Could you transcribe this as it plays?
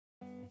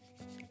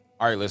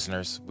All right,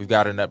 listeners, we've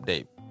got an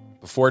update.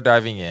 Before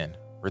diving in,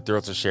 we're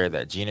thrilled to share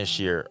that Gina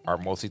Shear, our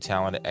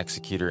multi-talented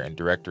executor and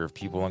director of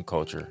people and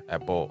culture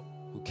at Bolt,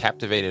 who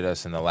captivated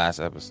us in the last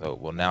episode,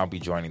 will now be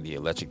joining the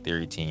Electric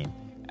Theory team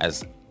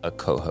as a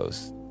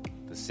co-host.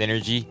 The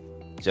synergy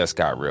just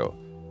got real.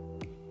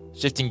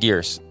 Shifting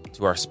gears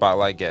to our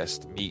spotlight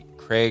guest, meet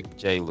Craig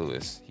J.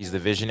 Lewis. He's the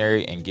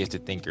visionary and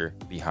gifted thinker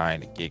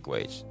behind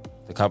GigWage,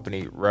 the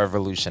company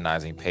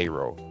revolutionizing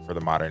payroll for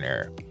the modern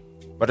era.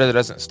 But it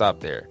doesn't stop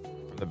there.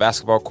 From the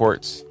basketball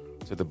courts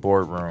to the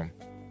boardroom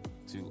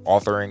to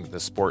authoring the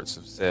sports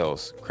of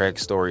sales,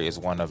 Craig's story is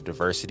one of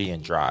diversity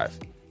and drive.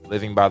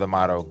 Living by the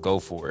motto, go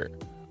for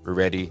it. We're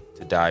ready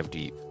to dive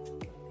deep.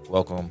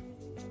 Welcome,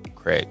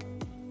 Craig.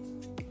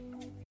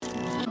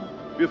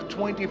 You have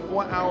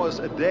 24 hours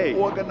a day.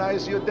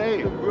 Organize your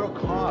day. Work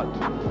hard.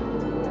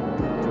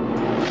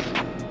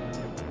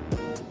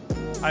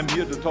 I'm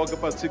here to talk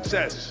about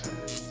success.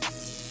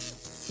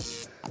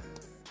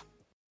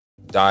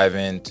 Dive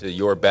into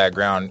your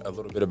background, a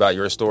little bit about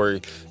your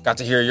story. Got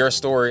to hear your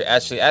story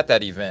actually at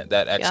that event,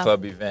 that X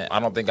Club event. I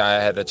don't think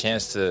I had a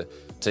chance to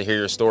hear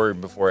your story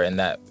before in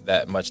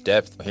that much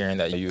depth. Hearing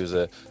that you was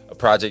a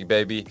project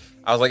baby,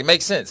 I was like, it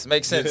makes sense.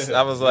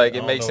 I was like,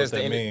 it makes sense to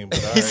any.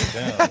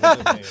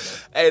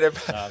 Hey,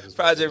 the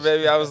project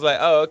baby. I was like,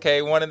 oh,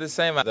 okay, one and the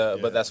same.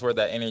 But that's where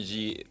that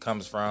energy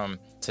comes from.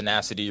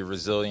 Tenacity,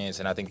 resilience,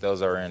 and I think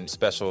those are in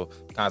special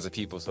kinds of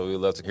people. So we'd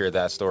love to hear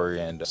that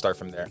story and start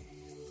from there.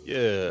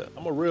 Yeah,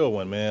 I'm a real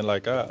one, man. I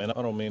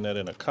don't mean that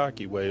in a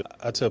cocky way.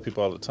 I tell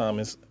people all the time,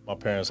 my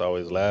parents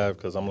always laugh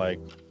because I'm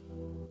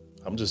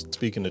just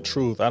speaking the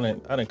truth. I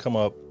didn't come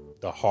up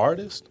the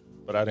hardest,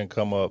 but I didn't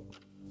come up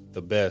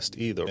the best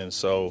either. And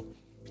so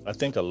I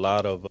think a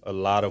lot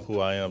of who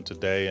I am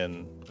today,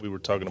 and we were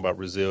talking about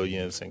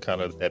resilience and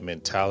kind of that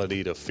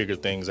mentality to figure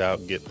things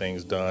out, get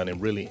things done, and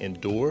really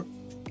endure,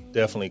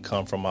 definitely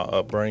come from my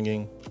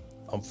upbringing.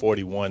 I'm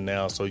 41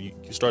 now, so you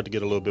start to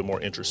get a little bit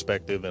more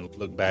introspective and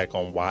look back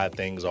on why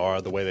things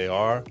are the way they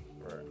are.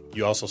 Right.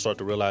 You also start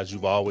to realize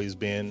you've always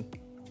been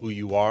who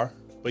you are.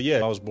 But yeah,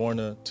 I was born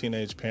to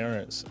teenage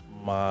parents.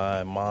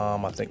 My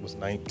mom, I think, was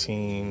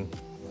 19.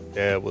 My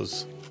dad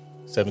was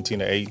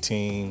 17 or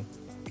 18.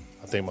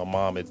 I think my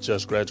mom had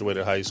just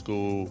graduated high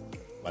school.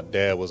 My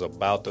dad was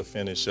about to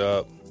finish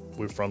up.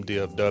 We're from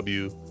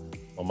DFW.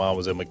 My mom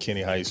was at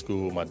McKinney High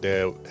School. My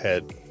dad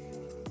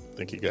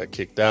I think he got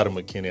kicked out of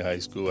McKinney High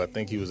School. I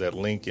think he was at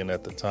Lincoln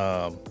at the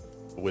time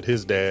with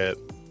his dad.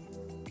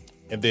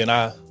 And then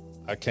I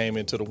came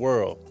into the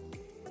world.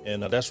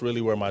 And that's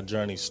really where my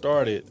journey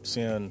started.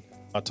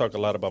 I talk a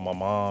lot about my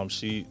mom.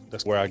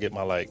 That's where I get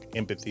my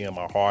empathy and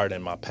my heart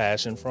and my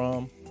passion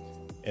from.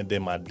 And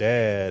then my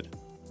dad,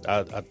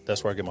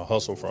 that's where I get my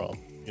hustle from.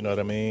 You know what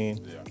I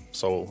mean? Yeah.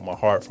 So my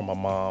heart from my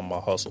mom, my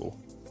hustle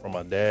from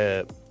my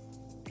dad.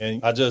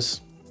 And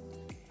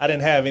I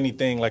didn't have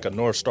anything like a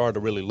North Star to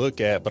really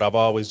look at, but I've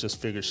always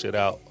just figured shit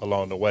out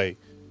along the way.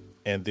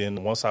 And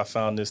then once I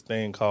found this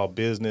thing called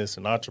business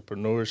and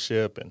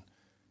entrepreneurship and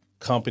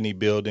company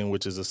building,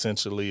 which is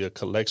essentially a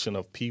collection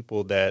of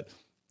people that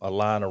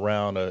align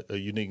around a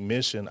unique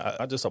mission,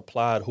 I just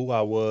applied who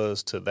I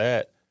was to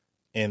that.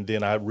 And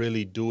then I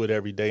really do it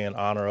every day in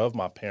honor of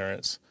my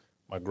parents,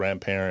 my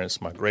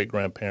grandparents, my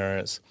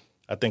great-grandparents.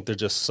 I think they're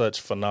just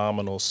such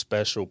phenomenal,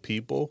 special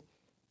people.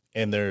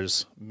 And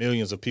there's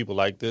millions of people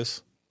like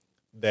this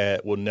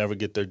that will never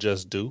get their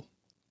just due,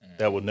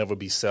 that will never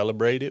be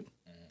celebrated.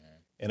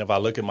 And if I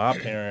look at my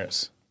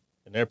parents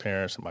and their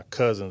parents and my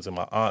cousins and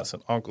my aunts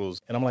and uncles,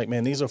 and I'm like,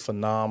 man, these are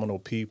phenomenal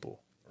people.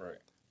 Right.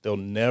 They'll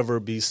never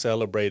be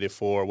celebrated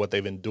for what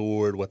they've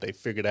endured, what they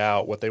figured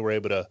out, what they were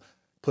able to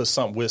put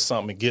something with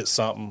something and get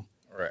something.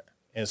 Right.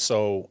 And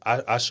so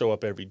I show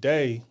up every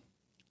day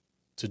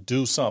to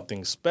do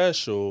something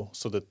special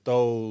so that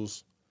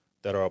those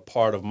that are a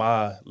part of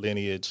my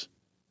lineage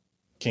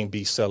can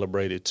be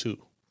celebrated too,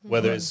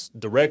 whether it's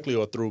directly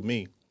or through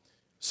me.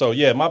 So,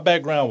 yeah, my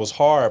background was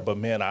hard, but,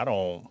 man, I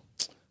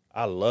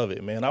love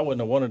it, man. I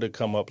wouldn't have wanted to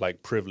come up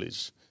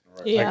privileged.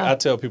 Right. Yeah. I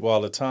tell people all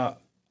the time,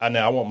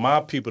 I want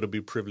my people to be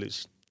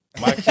privileged,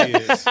 my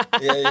kids.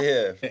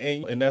 Yeah.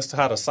 And that's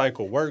how the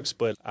cycle works,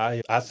 but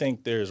I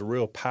think there's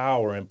real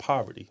power in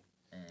poverty.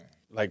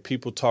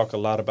 People talk a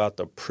lot about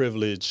the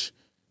privilege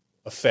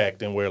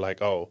effect, and we're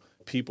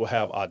people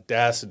have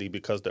audacity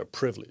because they're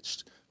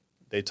privileged.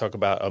 They talk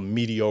about a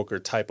mediocre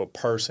type of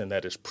person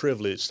that is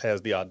privileged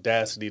has the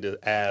audacity to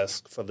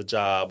ask for the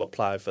job,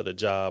 apply for the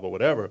job, or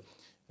whatever.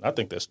 And I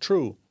think that's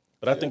true.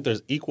 But I think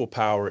there's equal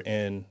power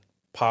in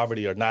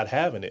poverty or not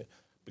having it,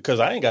 because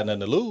I ain't got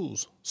nothing to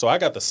lose. So I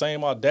got the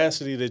same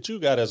audacity that you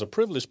got as a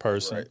privileged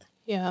person. Right.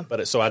 Yeah.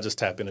 But so I just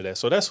tap into that.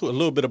 So that's a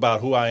little bit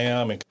about who I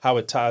am and how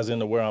it ties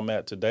into where I'm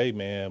at today,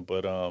 man.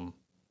 But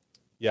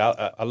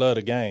I love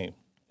the game.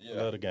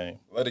 Yeah. Love the game.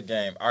 Love the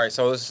game. All right.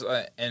 So let's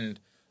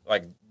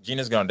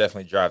Gina's going to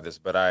definitely drive this,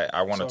 but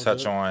I want to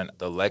touch on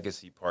the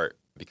legacy part,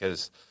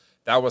 because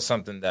that was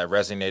something that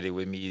resonated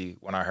with me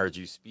when I heard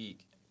you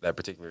speak that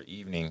particular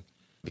evening,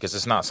 because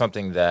it's not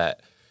something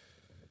that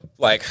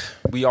like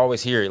we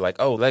always hear like,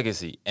 oh,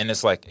 legacy. And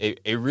it's like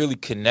it really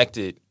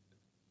connected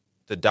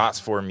the dots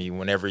for me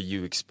whenever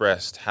you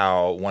expressed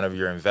how one of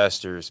your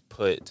investors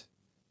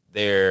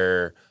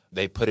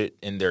they put it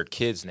in their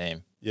kid's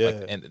name. Yeah.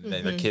 Like, and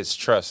their kid's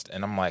trust.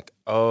 And I'm like,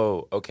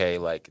 oh, okay,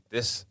 like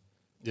this.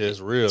 Yeah,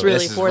 it's real. It's really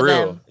This is for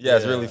real. them. Yeah,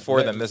 it's really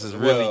for them. This is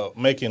really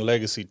making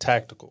legacy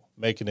tactical,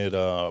 making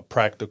it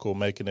practical,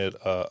 making it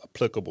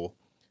applicable.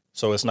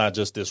 So it's not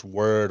just this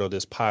word or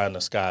this pie in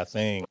the sky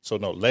thing. So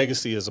no,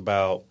 legacy is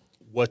about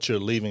what you're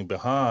leaving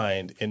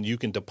behind, and you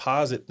can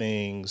deposit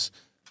things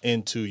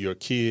into your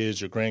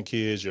kids, your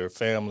grandkids, your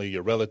family,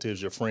 your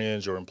relatives, your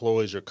friends, your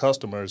employees, your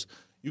customers.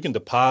 You can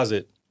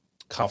deposit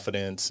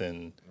confidence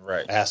and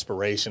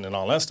aspiration and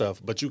all that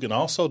stuff, but you can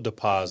also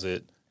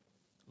deposit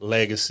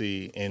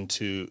legacy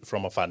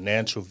from a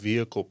financial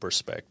vehicle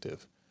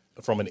perspective,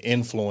 from an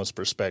influence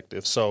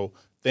perspective. So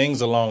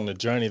things along the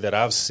journey that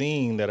I've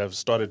seen that have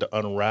started to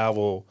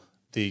unravel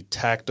the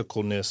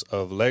tacticalness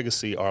of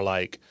legacy are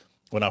like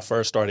when I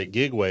first started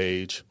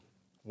GigWage,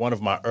 one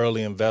of my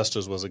early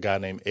investors was a guy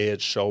named Ed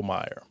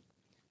Schomeyer.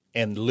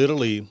 And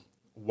literally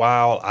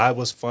while I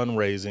was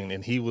fundraising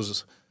and he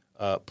was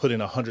put in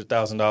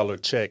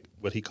 $100,000 check,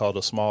 what he called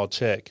a small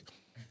check,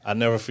 I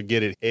never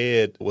forget it.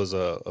 Ed was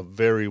a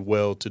very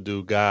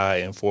well-to-do guy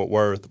in Fort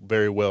Worth,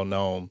 very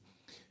well-known.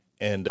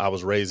 And I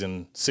was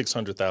raising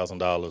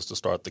 $600,000 to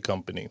start the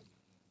company.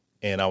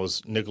 And I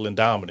was nickel and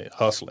diming it,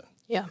 hustling.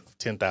 Yeah.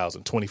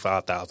 10,000,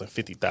 25,000,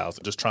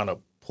 50,000, just trying to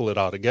pull it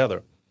all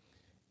together.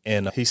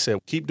 And he said,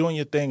 keep doing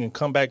your thing and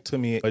come back to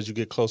me as you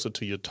get closer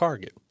to your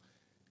target.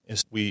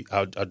 And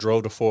I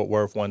drove to Fort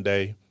Worth one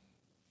day.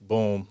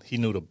 Boom. He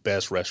knew the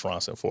best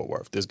restaurants in Fort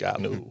Worth. This guy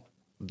knew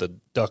the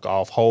duck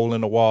off hole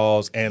in the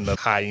walls and the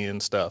high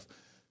end stuff.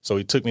 So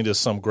he took me to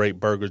some great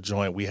burger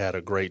joint. We had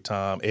a great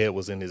time. Ed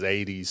was in his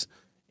 80s.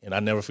 And I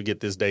never forget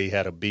this day he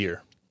had a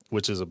beer,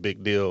 which is a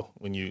big deal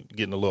when you're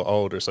getting a little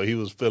older. So he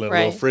was feeling a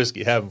little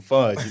frisky, having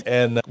fun.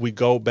 And we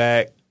go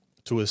back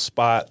to his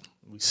spot.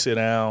 We sit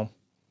down.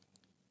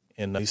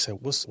 And he said,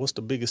 what's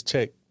the biggest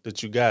check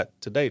that you got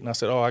to date? And I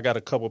said, I got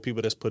a couple of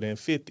people that's put in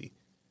 50.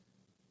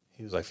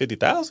 He was like,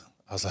 50,000?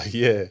 I was like,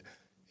 yeah.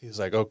 He was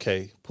like,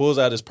 okay. Pulls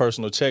out his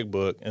personal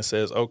checkbook and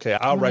says, okay,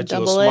 I'll write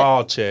you a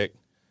small check.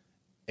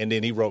 And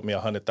then he wrote me a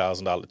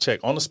 $100,000 check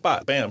on the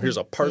spot. Bam, here's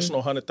a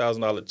personal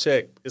 $100,000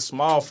 check. It's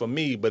small for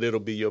me, but it'll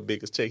be your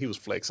biggest check. He was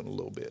flexing a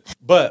little bit.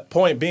 But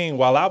point being,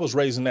 while I was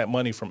raising that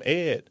money from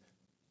Ed,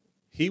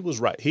 he was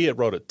right. He had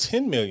wrote a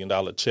 $10 million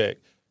check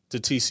to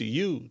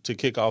TCU to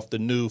kick off the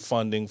new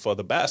funding for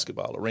the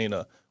basketball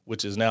arena,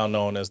 which is now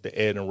known as the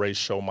Ed and Ray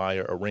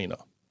Schomeyer Arena.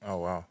 Oh,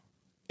 wow.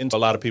 And a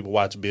lot of people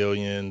watch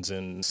Billions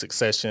and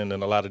Succession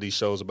and a lot of these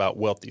shows about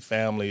wealthy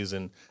families.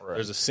 And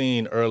there's a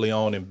scene early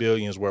on in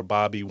Billions where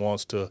Bobby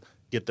wants to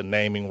get the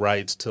naming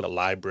rights to the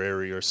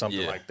library or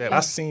something like that. I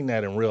seen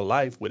that in real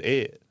life with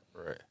Ed.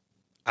 Right.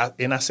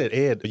 I said,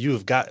 Ed,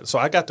 so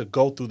I got to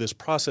go through this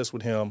process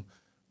with him.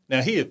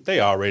 Now,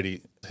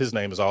 his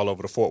name is all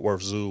over the Fort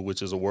Worth Zoo,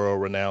 which is a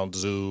world-renowned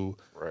zoo,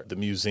 the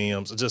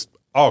museums, just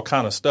all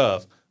kind of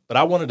stuff. But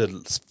I wanted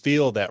to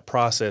feel that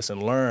process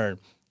and learn.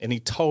 And he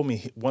told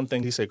me one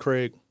thing. He said,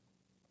 Craig,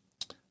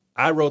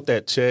 I wrote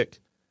that check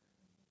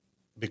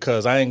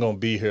because I ain't going to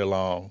be here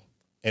long.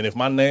 And if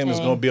my name is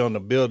going to be on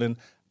the building,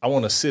 I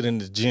want to sit in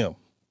the gym.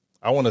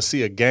 I want to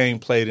see a game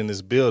played in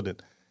this building.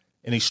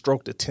 And he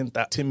stroked a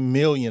 $10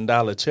 million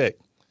check.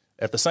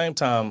 At the same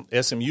time,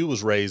 SMU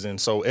was raising.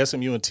 So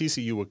SMU and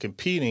TCU were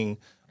competing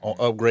on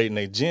upgrading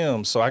their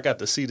gyms. So I got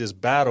to see this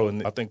battle.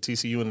 And I think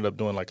TCU ended up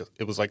doing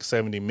it was like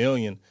 $70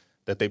 million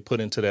that they put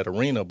into that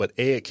arena, but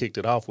Ed kicked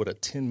it off with a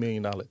 $10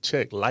 million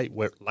check, light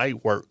work.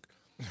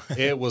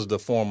 Ed was the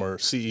former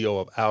CEO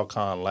of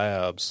Alcon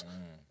Labs,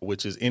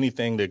 which is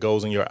anything that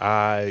goes in your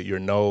eye, your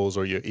nose,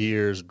 or your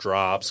ears,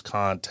 drops,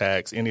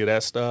 contacts, any of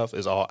that stuff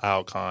is all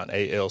Alcon,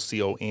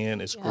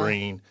 ALCON. It's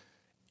green.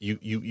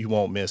 You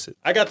won't miss it.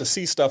 I got to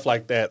see stuff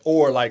like that,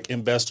 or like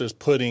investors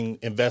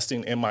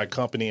investing in my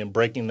company and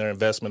breaking their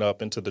investment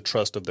up into the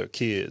trust of their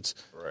kids,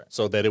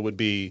 so that it would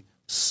be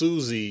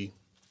Susie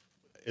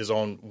is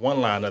on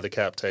one line of the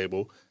cap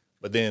table,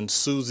 but then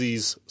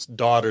Susie's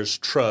daughter's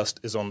trust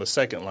is on the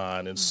second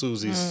line, and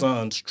Susie's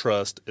son's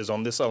trust is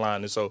on this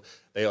line. And so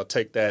they'll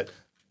take that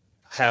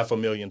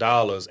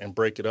 $500,000 and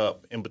break it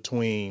up in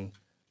between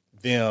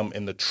them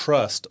and the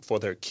trust for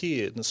their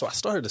kid. And so I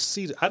started to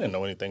see I didn't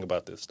know anything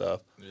about this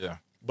stuff. Yeah.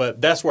 But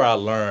that's where I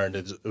learned.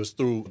 It was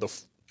through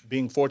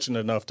being fortunate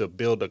enough to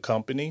build a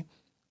company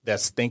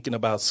that's thinking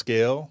about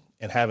scale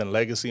and having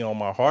legacy on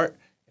my heart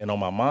and on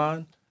my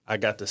mind. I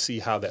got to see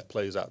how that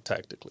plays out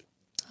tactically.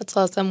 That's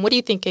awesome. What do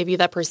you think gave you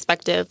that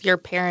perspective? Your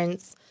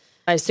parents,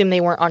 I assume they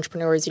weren't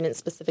entrepreneurs. You didn't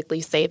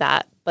specifically say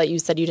that, but you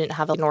said you didn't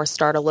have a North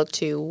Star to look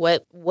to.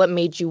 What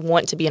made you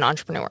want to be an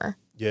entrepreneur?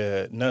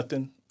 Yeah,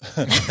 nothing.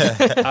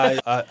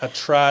 I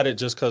tried it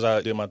just because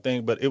I did my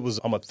thing, but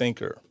I'm a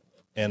thinker.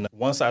 And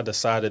once I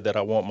decided that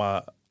I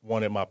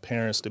wanted my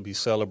parents to be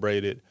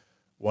celebrated,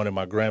 wanted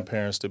my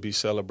grandparents to be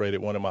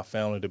celebrated, wanted my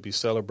family to be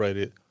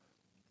celebrated,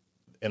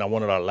 and I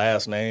wanted our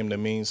last name to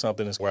mean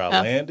something. It's where I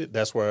landed.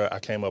 That's where I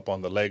came up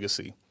on the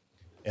legacy.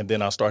 And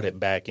then I started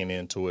backing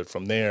into it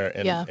from there.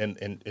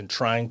 And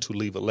trying to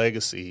leave a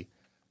legacy,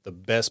 the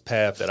best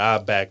path that I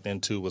backed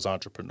into was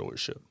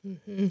entrepreneurship.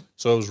 Mm-hmm.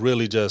 So it was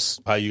really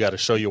just how you got to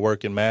show your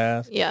work in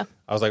math. Yeah.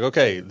 I was like,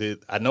 okay,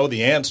 I know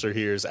the answer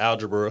here is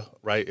algebra,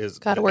 right?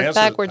 Got to work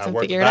backwards and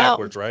figure it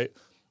out. Right?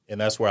 And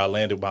that's where I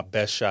landed. My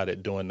best shot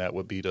at doing that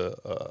would be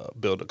to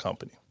build a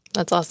company.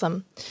 That's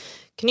awesome.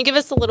 Can you give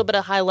us a little bit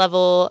of high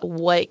level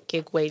what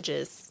GigWage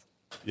is?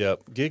 Yeah,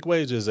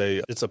 GigWage is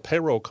it's a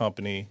payroll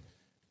company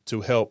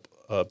to help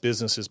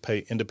businesses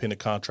pay independent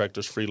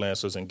contractors,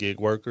 freelancers, and gig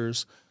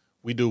workers.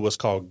 We do what's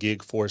called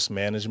gig force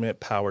management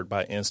powered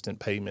by instant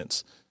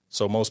payments.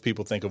 So most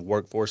people think of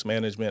workforce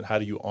management. How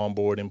do you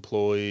onboard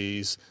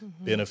employees,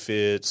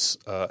 benefits,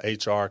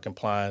 HR,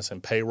 compliance,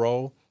 and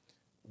payroll?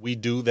 We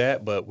do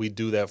that, but we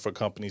do that for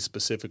companies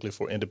specifically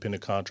for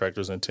independent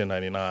contractors and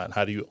 1099.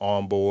 How do you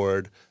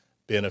onboard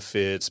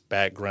benefits,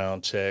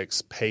 background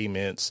checks,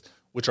 payments,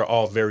 which are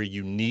all very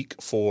unique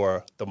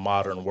for the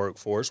modern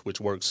workforce, which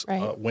works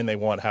when they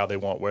want, how they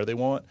want, where they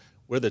want.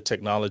 We're the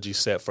technology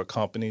set for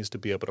companies to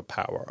be able to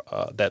power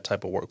that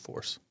type of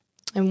workforce.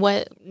 And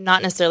what,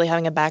 not necessarily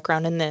having a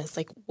background in this,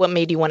 like what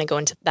made you want to go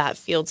into that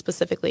field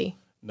specifically?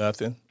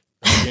 Nothing.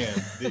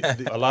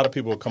 Again, a lot of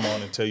people will come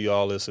on and tell you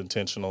all this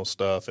intentional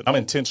stuff. And I'm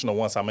intentional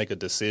once I make a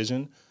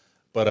decision.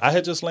 But I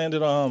had just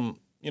landed on,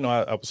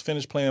 I was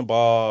finished playing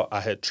ball.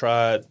 I had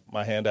tried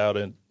my hand out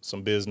in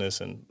some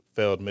business and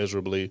failed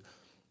miserably.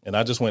 And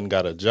I just went and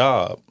got a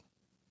job.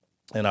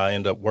 And I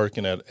ended up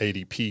working at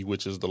ADP,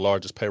 which is the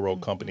largest payroll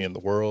company in the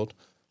world.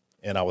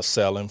 And I was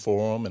selling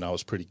for them, and I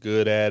was pretty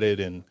good at it.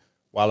 And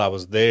while I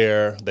was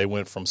there, they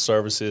went from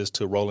services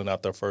to rolling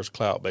out their first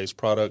cloud-based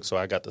product. So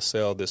I got to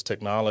sell this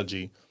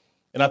technology.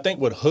 And I think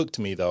what hooked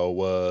me, though,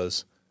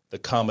 was the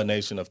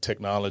combination of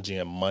technology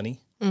and money.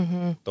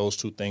 Mm-hmm. Those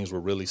two things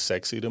were really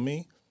sexy to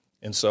me.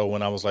 And so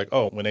when I was like,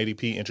 when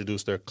ADP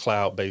introduced their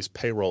cloud-based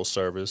payroll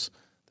service,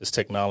 this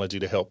technology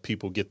to help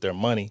people get their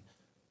money,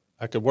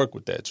 I could work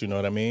with that. You know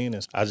what I mean?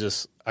 And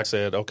I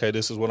said, okay,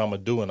 this is what I'm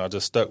going to do. And I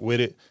just stuck with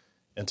it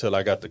until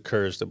I got the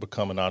courage to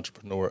become an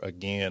entrepreneur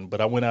again.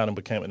 But I went out and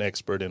became an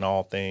expert in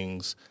all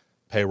things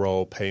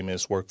payroll,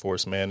 payments,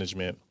 workforce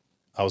management.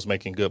 I was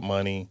making good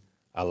money.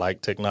 I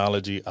liked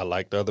technology. I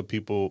liked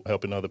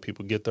helping other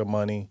people get their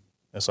money.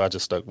 And so I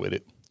just stuck with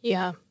it.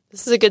 Yeah.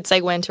 This is a good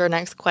segue into our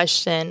next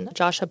question.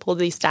 Josh had pulled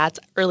these stats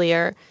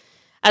earlier.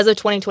 As of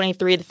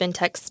 2023, the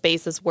fintech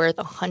space is worth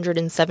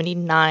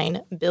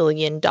 $179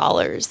 billion.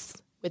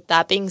 With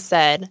that being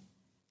said,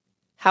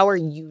 how are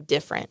you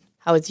different?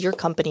 How is your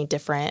company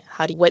different?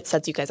 What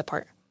sets you guys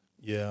apart?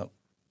 Yeah.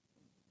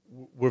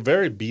 We're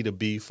very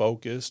B2B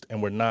focused,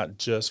 and we're not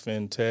just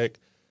fintech.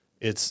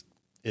 It's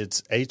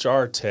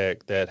HR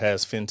tech that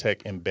has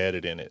fintech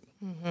embedded in it.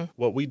 Mm-hmm.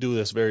 What we do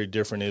that's very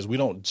different is we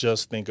don't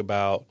just think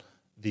about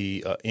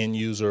the end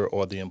user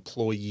or the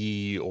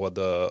employee or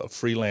the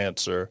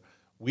freelancer.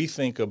 We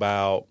think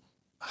about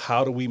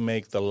how do we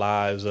make the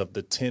lives of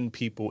the 10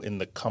 people in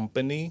the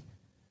company,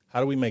 how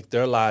do we make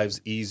their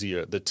lives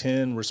easier, the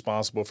 10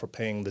 responsible for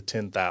paying the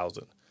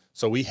 10,000.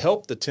 So we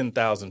help the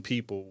 10,000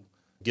 people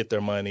get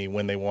their money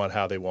when they want,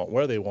 how they want,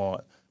 where they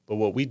want. But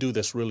what we do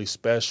that's really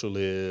special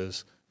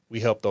is we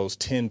help those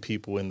 10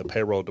 people in the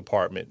payroll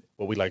department,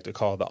 what we like to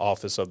call the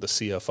office of the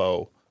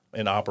CFO,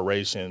 in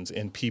operations,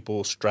 in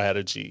people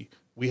strategy.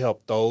 We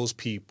help those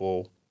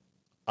people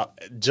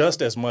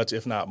just as much,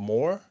 if not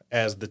more,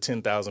 as the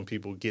 10,000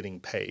 people getting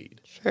paid.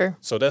 Sure.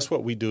 So that's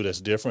what we do that's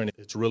different.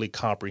 It's really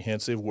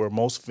comprehensive, where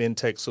most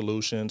fintech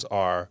solutions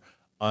are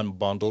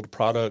unbundled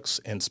products,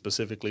 and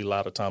specifically a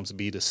lot of times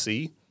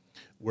B2C.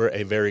 We're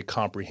a very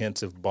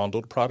comprehensive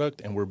bundled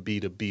product, and we're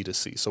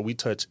B2B2C. So we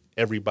touch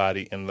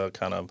everybody in the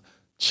kind of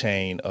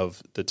chain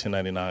of the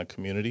 1099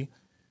 community.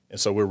 And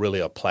so we're really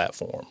a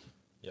platform.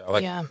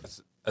 Yeah,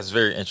 that's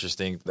very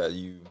interesting that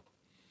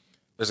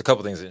there's a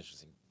couple things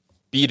interesting.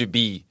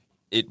 B2B,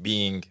 it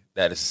being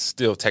that it's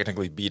still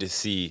technically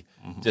B2C,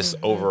 just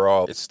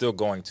overall, it's still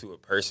going to a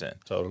person.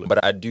 Totally.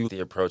 But I do the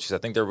approach, because I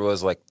think there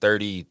was like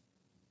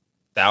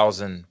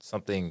 30,000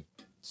 something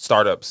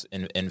startups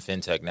in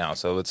fintech now.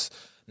 So it's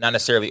not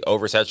necessarily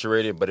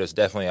oversaturated, but it's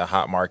definitely a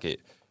hot market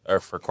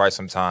for quite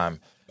some time.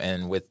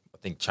 And I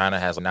think China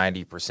has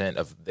 90%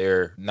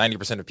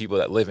 of people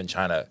that live in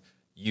China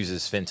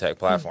uses fintech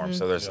platforms.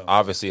 So there's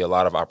obviously a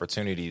lot of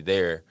opportunity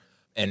there.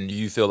 And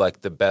you feel like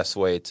the best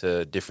way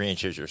to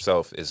differentiate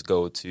yourself is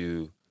go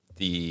to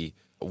the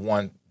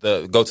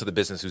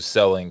business who's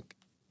selling,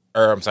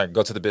 go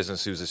to the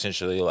business who's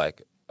essentially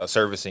like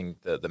servicing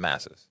the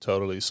masses.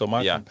 Totally. So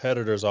my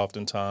competitors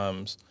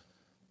oftentimes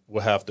will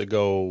have to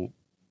go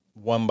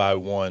one by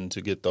one to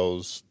get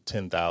those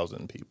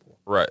 10,000 people.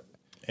 Right.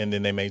 And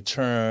then they may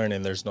churn,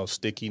 and there's no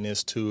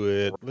stickiness to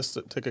it. Let's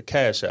take a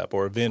Cash App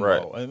or a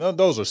Venmo. Right. And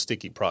those are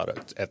sticky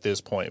products at this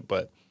point,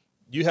 but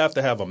you have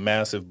to have a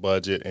massive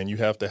budget, and you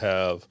have to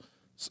have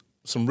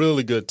some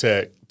really good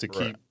tech to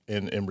keep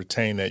and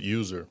retain that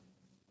user.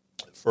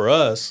 For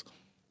us,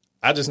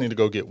 I just need to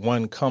go get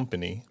one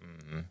company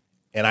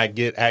and I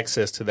get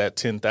access to that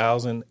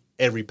 10,000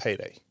 every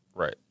payday.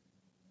 Right.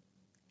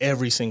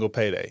 Every single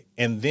payday.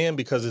 And then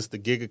because it's the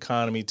gig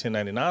economy,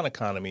 1099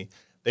 economy,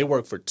 they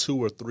work for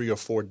 2 or 3 or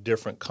 4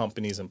 different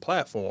companies and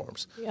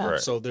platforms. Yeah. Right.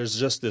 So there's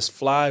just this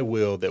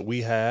flywheel that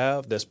we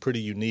have that's pretty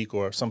unique,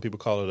 or some people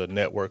call it a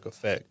network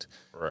effect.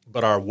 Right.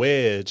 But our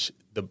wedge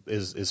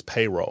is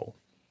payroll.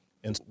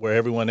 And where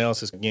everyone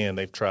else is, again,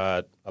 they've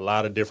tried a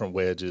lot of different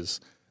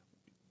wedges.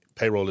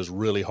 Payroll is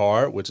really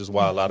hard, which is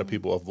why a lot of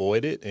people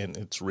avoid it, and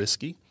it's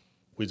risky.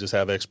 We just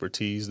have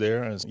expertise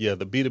there. And yeah,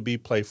 the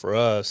B2B play for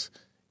us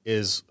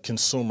is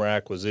consumer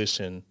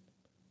acquisition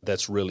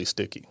that's really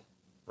sticky.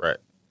 Right.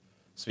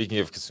 Speaking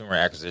of consumer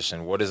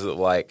acquisition, what is it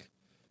like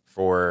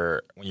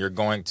for when you're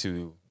going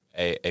to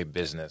a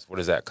business? What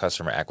does that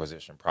customer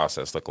acquisition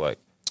process look like?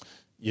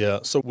 Yeah,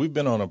 so we've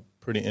been on a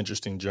pretty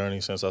interesting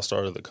journey since I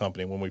started the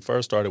company. When we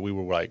first started, we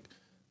were like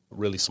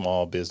really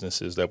small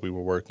businesses that we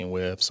were working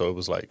with. So it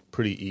was like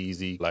pretty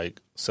easy, like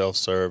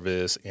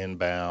self-service,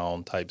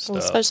 inbound type stuff.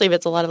 Especially if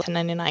it's a lot of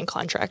 1099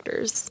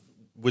 contractors.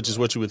 Which is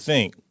what you would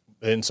think.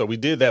 And so we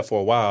did that for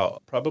a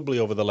while. Probably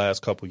over the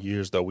last couple of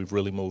years, though, we've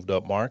really moved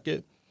up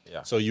market.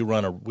 Yeah. So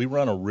we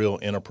run a real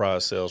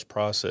enterprise sales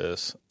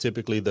process.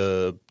 Typically,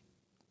 the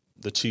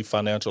chief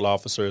financial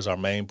officer is our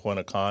main point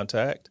of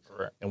contact.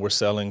 Correct. And we're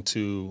selling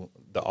to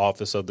the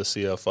office of the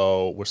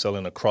CFO. We're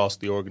selling across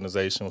the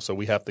organization. So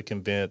we have to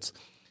convince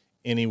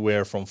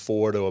anywhere from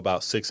 4 to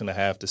about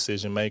 6.5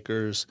 decision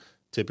makers,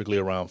 typically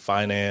around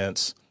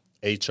finance,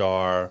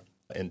 HR,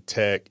 and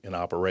tech and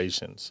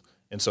operations.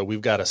 And so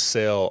we've got to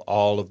sell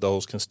all of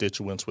those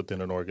constituents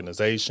within an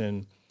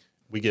organization.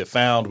 We get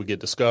found, we get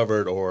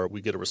discovered, or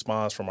we get a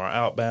response from our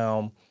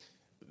outbound.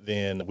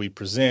 Then we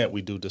present,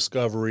 we do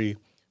discovery,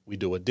 we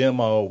do a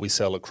demo, we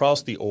sell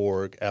across the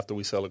org. After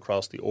we sell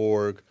across the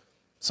org,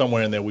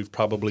 somewhere in there we've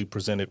probably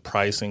presented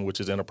pricing,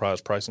 which is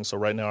enterprise pricing. So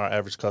right now our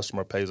average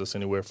customer pays us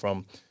anywhere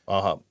from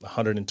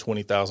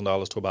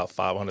 $120,000 to about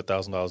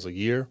 $500,000 a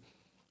year.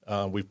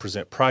 We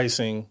present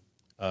pricing,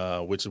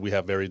 which we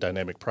have very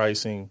dynamic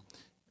pricing.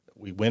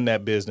 We win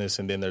that business,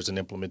 and then there's an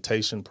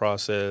implementation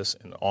process,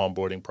 an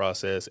onboarding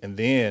process, and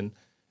then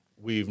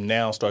we've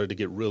now started to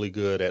get really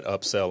good at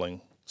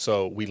upselling.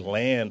 So we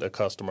land a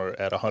customer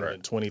at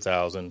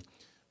 $120,000,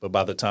 but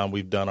by the time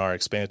we've done our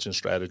expansion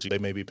strategy, they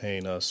may be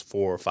paying us $400,000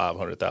 or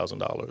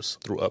 $500,000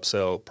 through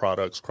upsell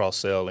products,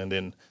 cross-sell, and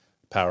then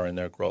powering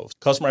their growth.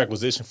 Customer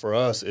acquisition for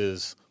us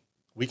is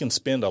we can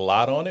spend a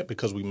lot on it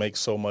because we make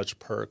so much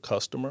per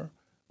customer,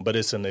 but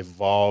it's an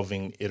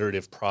evolving,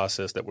 iterative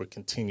process that we're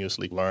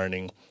continuously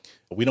learning.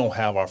 We don't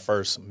have our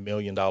first $1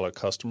 million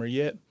customer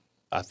yet.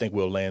 I think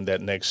we'll land that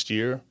next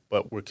year,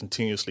 but we're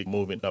continuously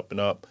moving up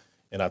and up.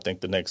 And I think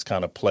the next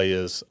kind of play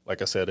is,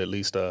 like I said, at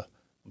least $1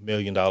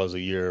 million a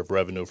year of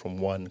revenue from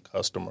one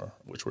customer,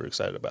 which we're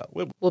excited about.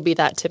 Will be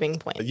that tipping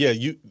point.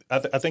 Yeah,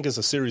 I think it's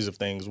a series of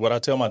things. What I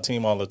tell my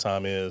team all the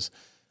time is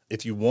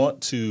if you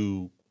want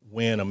to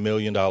win $1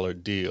 million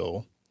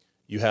deal,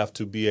 you have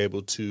to be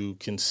able to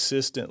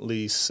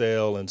consistently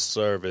sell and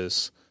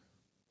service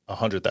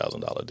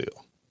 $100,000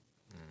 deal.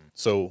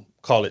 So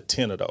call it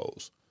 10 of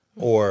those,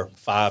 or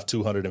 5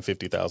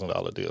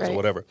 $250,000 deals, or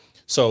whatever.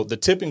 So the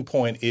tipping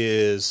point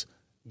is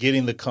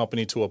getting the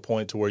company to a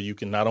point to where you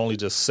can not only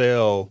just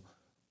sell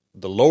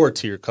the lower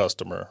tier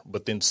customer,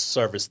 but then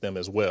service them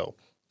as well.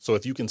 So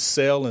if you can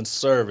sell and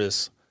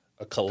service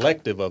a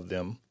collective of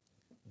them,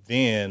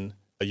 then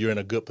you're in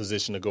a good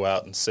position to go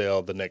out and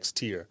sell the next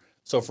tier.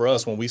 So for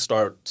us, when we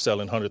start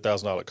selling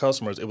 $100,000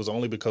 customers, it was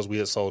only because we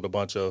had sold a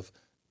bunch of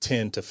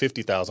 $10,000 to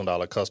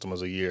 $50,000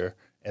 customers a year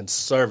and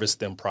serviced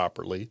them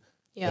properly.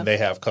 Yeah. And they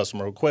have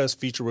customer requests,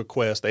 feature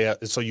requests.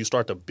 So you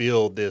start to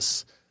build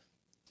this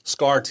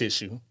scar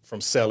tissue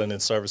from selling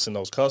and servicing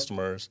those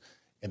customers,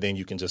 and then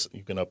you can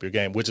up your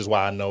game, which is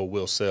why I know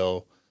we'll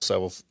sell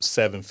several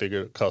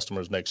 7-figure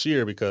customers next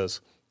year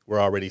because we've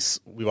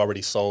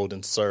already sold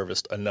and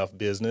serviced enough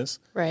business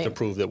to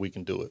prove that we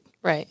can do it.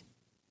 Right.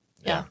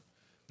 Yeah.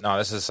 No,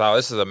 this is solid.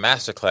 This is a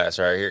masterclass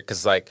right here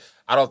because,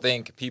 I don't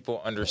think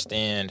people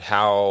understand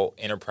how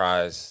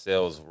enterprise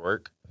sales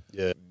work.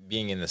 Yeah.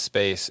 Being in the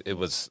space, it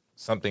was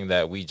something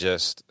that we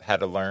just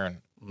had to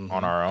learn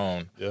on our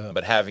own. Yeah.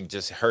 But having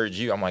just heard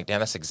you, I'm like, damn,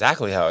 that's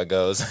exactly how it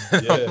goes.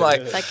 Yeah,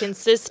 it's like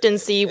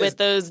consistency with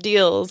those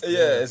deals.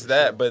 Yeah, it's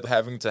that. But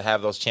having to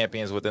have those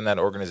champions within that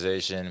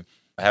organization,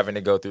 having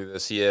to go through the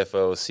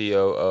CFO,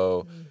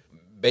 COO,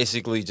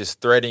 basically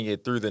just threading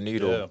it through the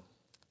needle. Yeah.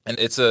 And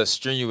it's a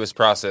strenuous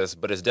process,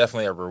 but it's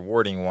definitely a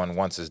rewarding one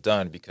once it's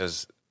done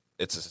because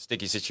it's a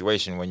sticky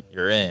situation when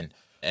you're in.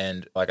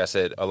 And like I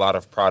said, a lot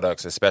of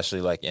products, especially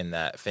in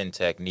that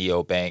fintech,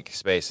 neobank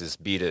space, is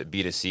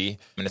B2C.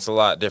 And it's a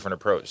lot different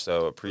approach.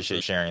 So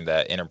appreciate sharing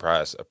that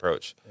enterprise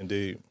approach.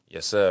 Indeed.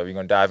 Yes, sir. We're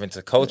going to dive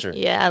into culture.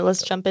 Yeah,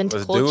 let's jump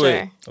into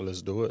culture.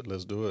 Let's do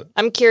it.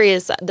 I'm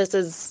curious. This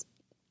is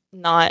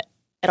not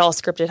at all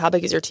scripted. How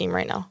big is your team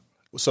right now?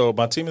 So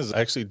my team is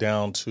actually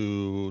down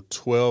to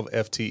 12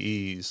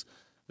 FTEs.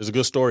 There's a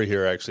good story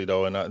here, actually,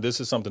 though, and this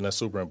is something that's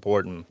super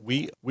important.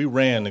 We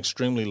ran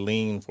extremely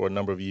lean for a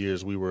number of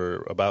years. We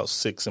were about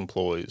 6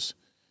 employees,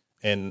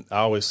 And I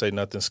always say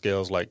nothing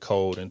scales like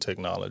code and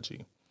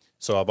technology.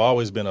 So I've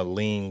always been a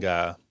lean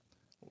guy.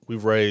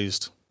 We've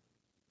raised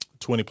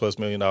 $20+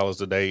 million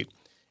to date.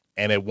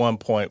 And at one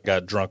point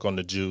got drunk on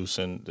the juice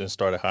and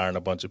started hiring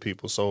a bunch of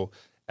people. So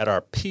at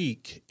our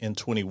peak in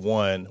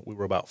 21, we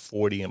were about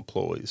 40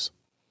 employees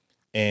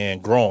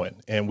and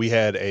growing. And we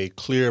had a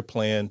clear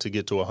plan to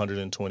get to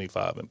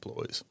 125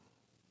 employees.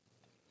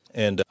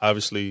 And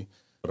obviously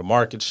the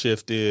market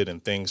shifted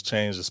and things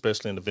changed,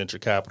 especially in the venture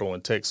capital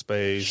and tech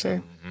space.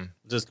 Sure.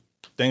 Just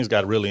things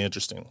got really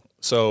interesting.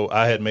 So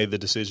I had made the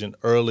decision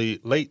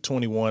late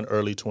 21,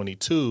 early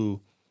 22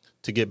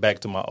 to get back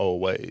to my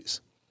old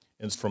ways.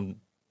 And from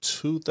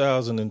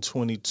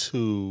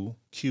 2022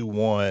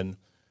 Q1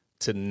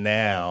 to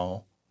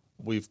now,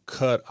 we've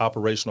cut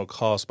operational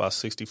costs by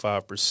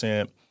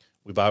 65%.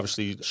 We've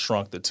obviously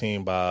shrunk the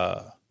team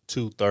by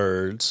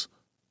 2/3,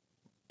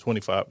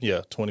 25,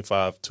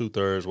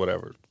 2/3,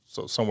 whatever.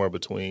 So somewhere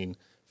between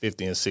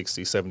 50 and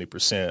 60,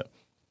 70%.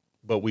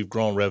 But we've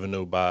grown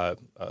revenue by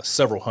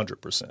several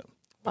 100%.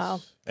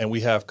 Wow. And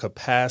we have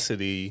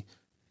capacity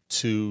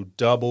to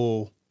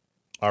double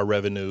our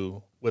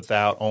revenue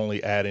without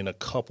only adding a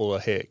couple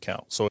of head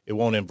count. So it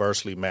won't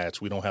inversely match.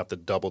 We don't have to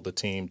double the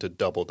team to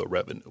double the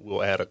revenue.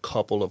 We'll add a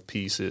couple of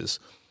pieces.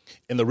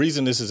 And the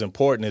reason this is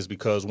important is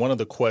because one of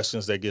the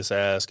questions that gets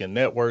asked in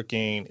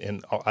networking,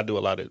 and I do a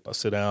lot of, I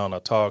sit down, I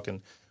talk,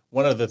 and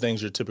one of the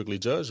things you're typically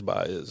judged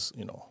by is,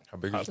 how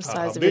big is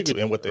your team?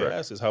 And what they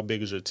ask is, how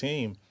big is your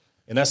team?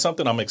 And that's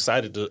something I'm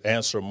excited to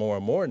answer more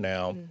and more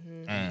now.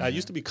 I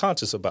used to be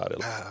conscious about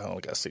it. I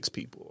only got 6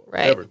 people, or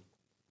whatever.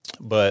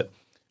 But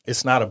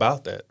it's not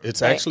about that.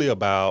 It's actually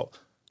about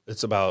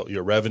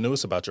your revenue.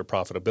 It's about your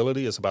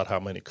profitability. It's about how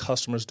many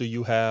customers do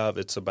you have.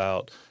 It's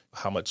about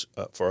how much,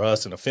 for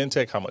us in a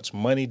fintech, how much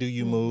money do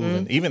you move?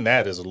 And even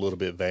that is a little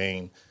bit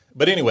vain.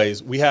 But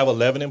anyways, we have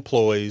 11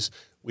 employees.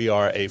 We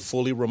are a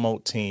fully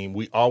remote team.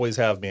 We always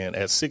have been.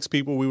 At 6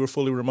 people, we were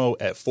fully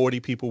remote. At 40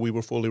 people, we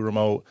were fully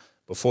remote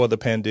before the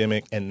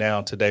pandemic. And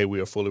now today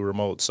we are fully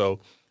remote. So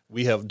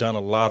we have done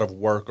a lot of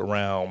work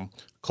around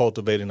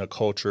cultivating a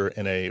culture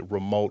in a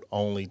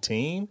remote-only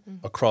team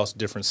across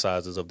different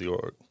sizes of the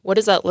org. What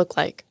does that look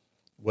like?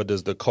 What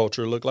does the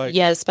culture look like?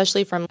 Yeah,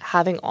 especially from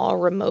having all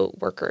remote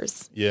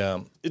workers.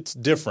 Yeah, it's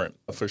different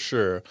for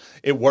sure.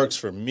 It works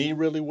for me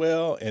really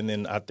well, and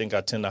then I think I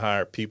tend to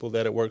hire people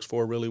that it works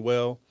for really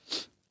well.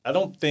 I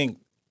don't think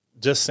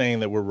just saying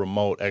that we're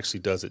remote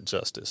actually does it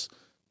justice.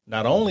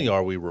 Not only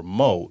are we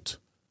remote,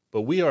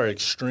 but we are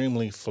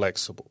extremely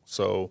flexible.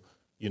 So,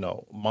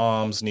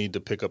 moms need to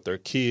pick up their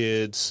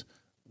kids,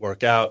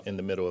 work out in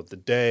the middle of the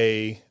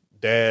day.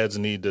 Dads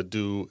need to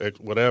do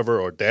whatever,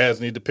 or dads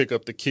need to pick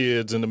up the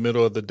kids in the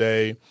middle of the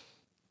day.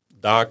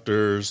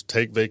 Doctors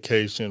take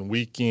vacation,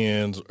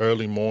 weekends,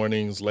 early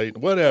mornings, late,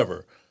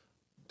 whatever.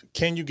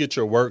 Can you get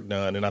your work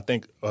done? And I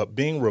think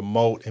being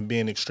remote and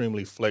being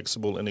extremely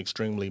flexible and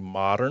extremely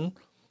modern,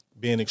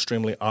 being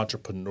extremely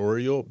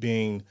entrepreneurial,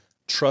 being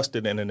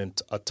trusted in an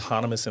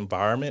autonomous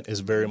environment is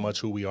very much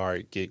who we are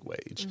at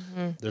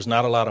GigWage. There's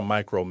not a lot of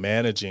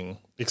micromanaging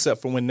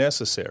except for when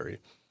necessary.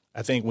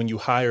 I think when you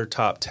hire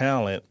top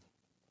talent,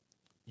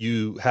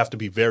 you have to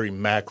be very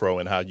macro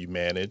in how you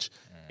manage.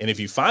 And if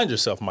you find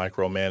yourself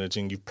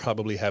micromanaging, you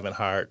probably haven't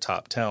hired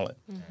top talent.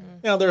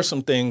 Now, there are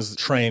some things,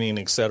 training,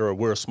 et cetera.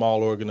 We're a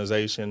small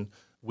organization.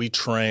 We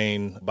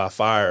train by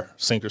fire,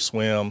 sink or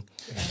swim.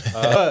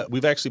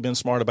 We've actually been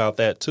smart about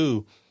that,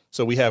 too.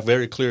 So we have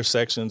very clear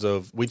sections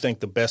of, we think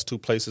the best 2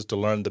 places to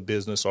learn the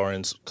business are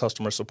in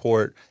customer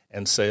support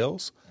and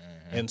sales.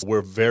 And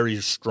we're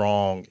very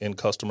strong in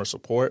customer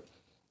support.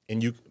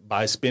 And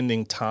by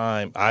spending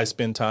time, I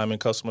spend time in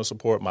customer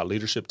support. My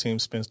leadership team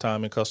spends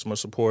time in customer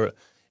support.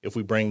 If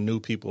we bring new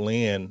people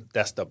in,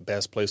 that's the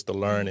best place to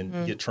learn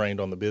and get trained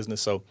on the business.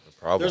 So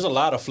there's a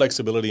lot of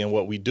flexibility in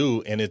what we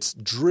do, and it's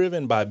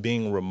driven by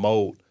being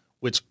remote,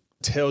 which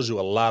tells you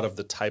a lot of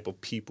the type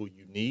of people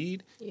you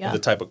need and the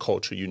type of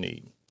culture you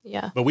need.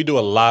 Yeah. But we do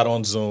a lot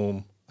on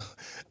Zoom,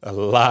 a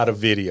lot of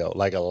video.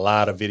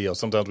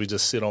 Sometimes we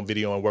just sit on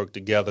video and work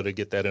together to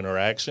get that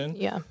interaction.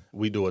 Yeah.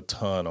 We do a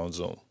ton on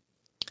Zoom.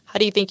 How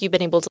do you think you've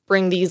been able to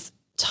bring these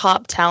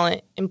top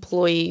talent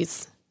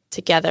employees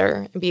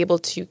together and be able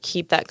to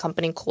keep that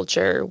company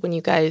culture when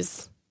you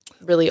guys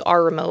really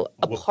are remote,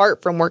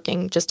 apart from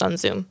working just on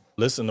Zoom?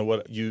 Listen to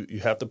what you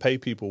have to pay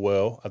people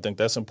well. I think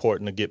that's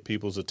important to get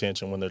people's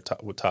attention when they're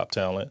with top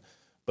talent.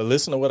 But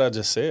listen to what I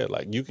just said.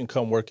 Like, you can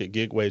come work at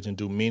GigWage and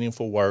do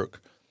meaningful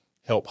work,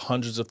 help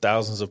hundreds of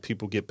thousands of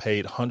people get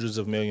paid hundreds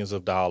of millions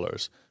of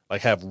dollars,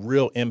 like have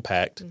real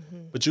impact.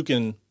 But you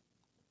can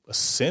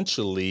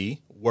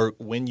essentially work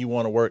when you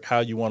want to work, how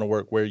you want to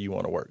work, where you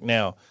want to work.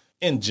 Now,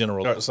 in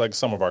general, it's like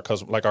some of our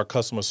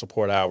customer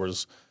support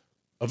hours.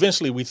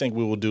 Eventually, we think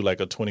we will do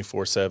like a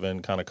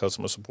 24/7 kind of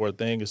customer support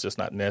thing. It's just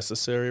not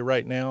necessary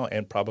right now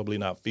and probably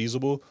not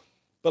feasible.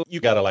 But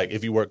you got to, like,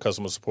 if you work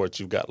customer support,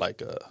 you've got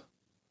like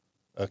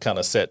a kind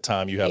of set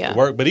time you have to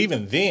work. But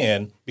even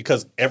then,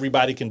 because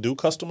everybody can do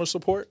customer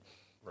support,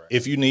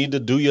 if you need to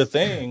do your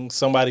thing,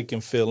 somebody can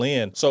fill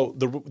in. So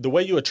the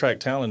way you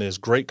attract talent is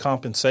great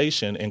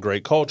compensation and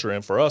great culture.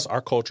 And for us,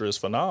 our culture is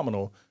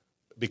phenomenal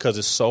because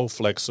it's so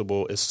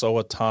flexible, it's so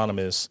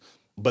autonomous.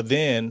 But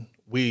then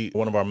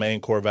one of our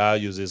main core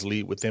values is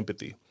lead with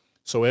empathy.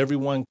 So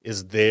everyone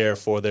is there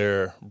for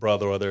their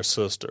brother or their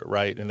sister,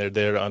 right? And they're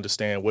there to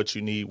understand what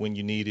you need when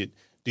you need it.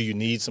 Do you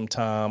need some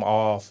time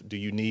off? Do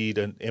you need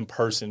an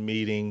in-person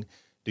meeting?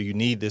 Do you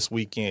need this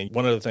weekend?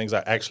 One of the things I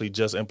actually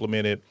just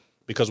implemented,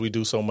 because we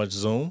do so much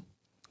Zoom,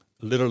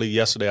 literally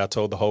yesterday I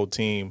told the whole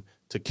team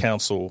to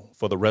cancel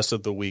for the rest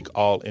of the week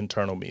all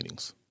internal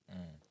meetings.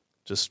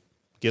 Just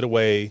get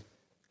away,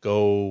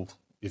 go.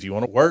 If you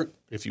want to work,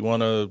 if you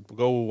want to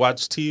go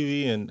watch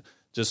TV, and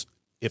just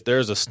if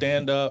there's a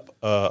stand-up,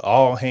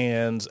 all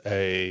hands,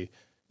 any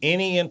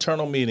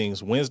internal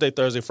meetings, Wednesday,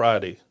 Thursday,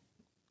 Friday,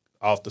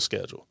 off the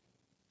schedule.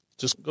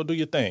 Just go do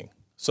your thing.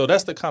 So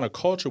that's the kind of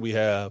culture we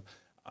have.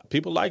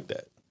 People like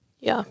that.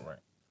 Yeah.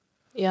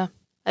 Yeah.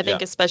 I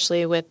think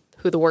especially with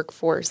who the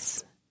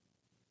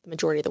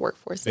majority of the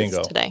workforce is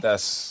today.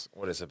 That's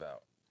what it's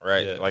about,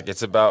 right? Yeah. Like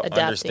it's about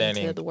adapting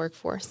understanding to the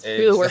workforce,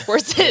 who the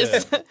workforce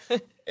is.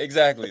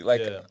 Exactly.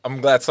 Like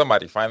I'm glad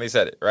somebody finally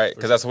said it, right?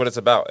 Because that's what it's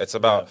about. It's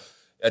about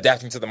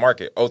adapting to the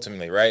market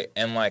ultimately, right?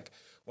 And like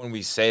when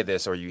we say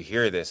this or you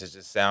hear this, it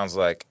just sounds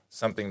like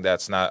something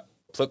that's not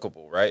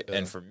applicable, right? Yeah.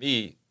 And for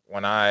me,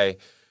 when I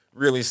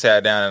really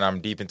sat down and I'm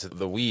deep into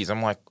the weeds,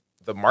 I'm like,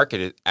 the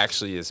market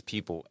actually is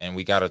people, and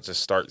we got to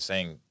just start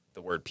saying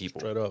the word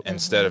people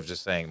instead of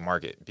just saying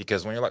market.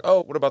 Because when you're like,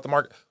 oh, what about the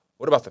market?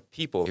 What about the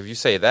people? If you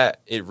say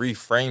that, it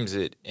reframes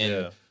it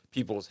in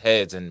people's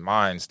heads and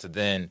minds to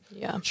then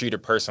treat a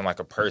person like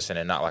a person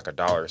and not like a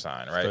dollar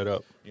sign, right? Straight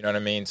up. You know what I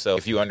mean? So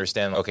if you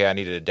understand, okay, I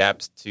need to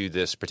adapt to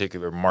this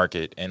particular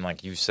market, and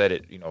like you said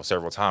it,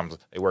 several times,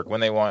 they work when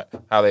they want,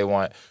 how they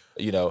want,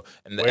 and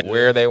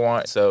where they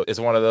want. So it's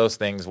one of those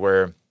things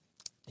where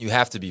you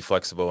have to be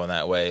flexible in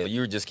that way.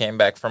 You just came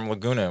back from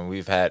Laguna, and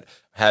we've had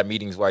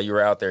meetings while you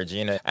were out there,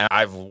 Gina, and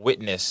I've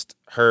witnessed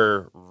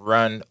her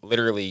run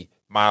literally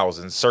miles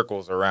and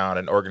circles around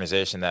an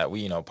organization that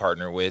we,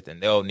 partner with, and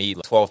they'll need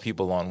 12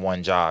 people on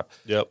one job.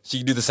 Yep. So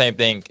you do the same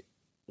thing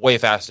way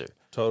faster.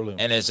 Totally.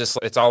 And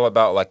it's all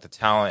about like the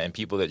talent and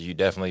people that you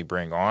definitely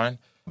bring on.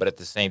 But at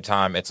the same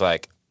time, it's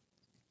like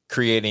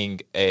creating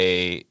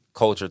a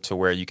culture to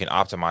where you can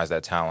optimize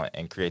that talent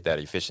and create that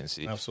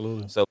efficiency.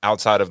 Absolutely. So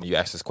you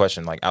asked this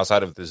question, like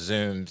outside of the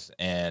Zooms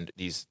and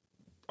these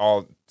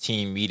all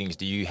team meetings,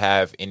 do you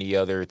have any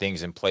other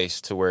things in place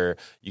to where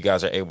you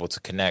guys are able to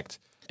connect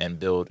and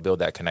build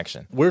that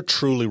connection? We're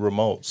truly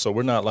remote, so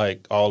we're not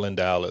like all in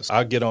Dallas.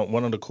 I get on,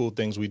 one of the cool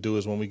things we do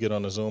is when we get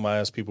on the Zoom, I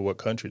ask people what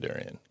country they're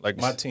in. Like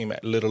my team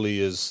literally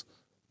is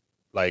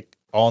like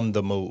on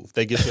the move.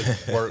 They get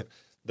to work.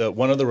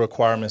 One of the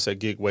requirements at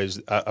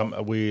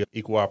GigWage, we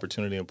equal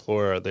opportunity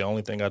employer. The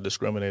only thing I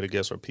discriminate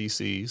against are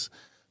PCs.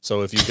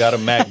 So if you've got a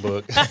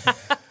MacBook,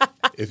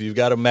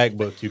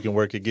 you can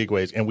work at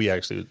GigWage. And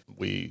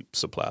we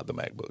supply the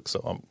MacBook. So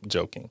I'm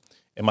joking.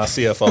 And my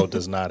CFO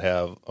does not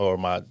have, or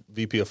my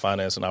VP of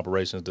Finance and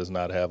Operations does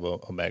not have a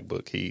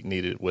MacBook. He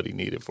needed what he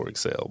needed for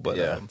Excel. But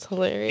it's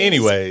hilarious.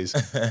 Anyways,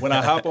 when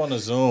I hop on the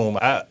Zoom,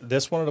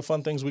 that's one of the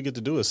fun things we get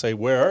to do is say,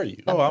 where are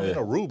you? Oh, I'm in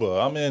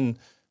Aruba. I'm in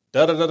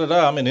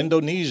da-da-da-da-da. I'm in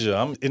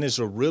Indonesia. And it's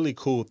a really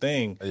cool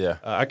thing. Yeah.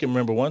 I can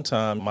remember one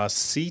time my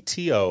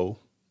CTO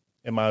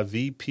and my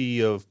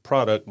VP of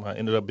product,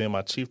 ended up being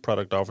my chief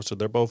product officer.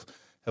 They both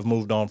have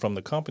moved on from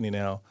the company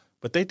now.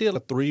 But they did a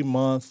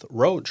 3-month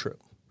road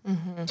trip.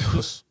 Mm-hmm.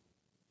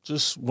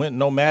 Just went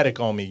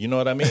nomadic on me, you know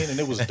what I mean? And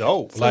it was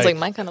dope. Sounds like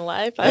my kind of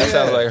life.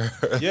 Sounds like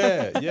her.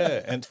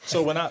 Yeah. And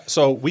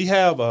so we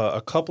have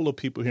a couple of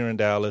people here in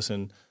Dallas,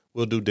 and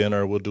we'll do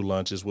dinner, we'll do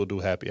lunches, we'll do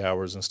happy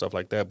hours and stuff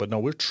like that. But no,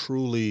 we're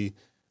truly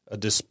a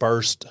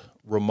dispersed,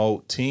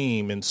 remote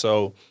team. And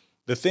so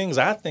the things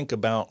I think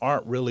about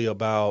aren't really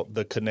about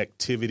the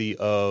connectivity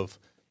of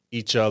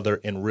each other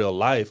in real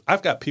life.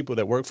 I've got people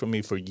that work for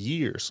me for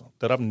years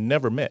that I've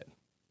never met.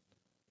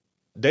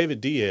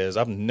 David Diaz,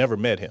 I've never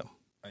met him.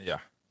 Yeah.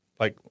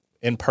 Like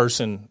in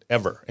person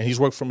ever. And he's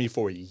worked for me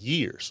for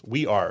years.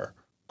 We are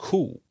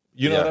cool.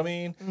 You know what I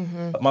mean?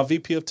 Mm-hmm. My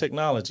VP of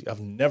technology,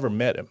 I've never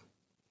met him.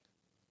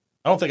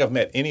 I don't think I've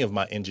met any of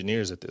my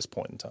engineers at this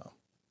point in time.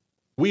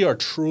 We are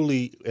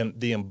truly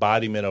the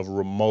embodiment of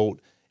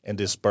remote and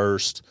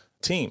dispersed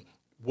team.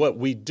 What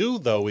we do,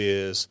 though,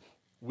 is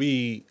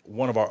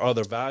one of our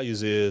other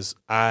values is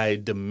I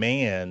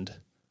demand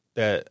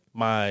that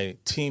my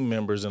team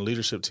members and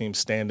leadership team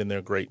stand in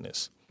their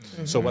greatness.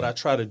 Mm-hmm. So what I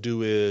try to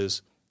do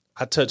is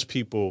I touch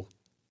people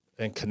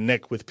and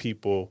connect with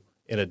people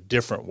in a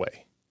different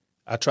way.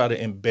 I try to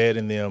embed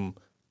in them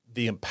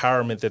the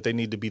empowerment that they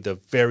need to be the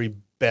very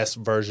best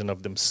version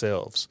of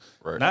themselves,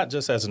 right. Not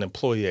just as an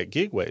employee at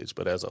GigWage,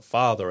 but as a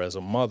father, as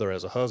a mother,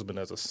 as a husband,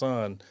 as a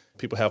son.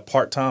 People have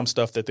part-time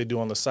stuff that they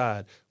do on the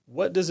side.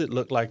 What does it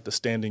look like to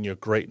stand in your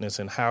greatness,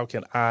 and how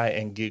can I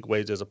and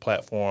GigWage as a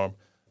platform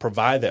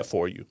provide that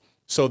for you?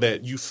 so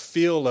that you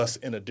feel us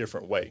in a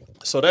different way.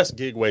 So that's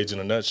GigWage in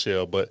a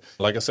nutshell. But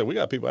like I said, we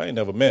got people I ain't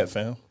never met,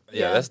 fam.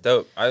 Yeah, that's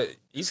dope.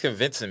 He's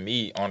convincing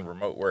me on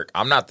remote work.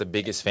 I'm not the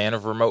biggest fan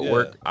of remote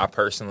work. I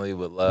personally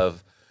would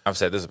love, I've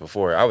said this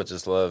before, I would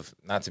just love,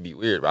 not to be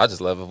weird, but I just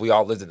love if we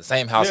all lived in the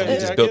same house and we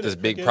just built this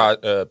big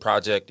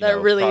project. That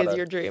really is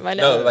your dream. I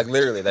know. No, like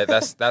literally,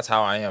 that's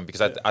how I am,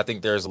 because I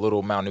think there's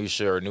little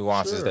minutia or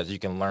nuances that you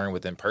can learn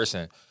with in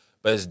person.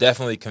 But it's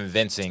definitely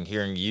convincing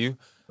hearing you,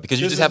 because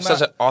you just have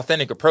such an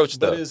authentic approach,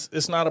 though. But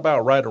it's not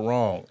about right or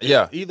wrong.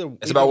 Yeah.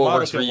 It's about what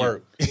works for you.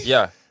 Work.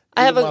 Yeah.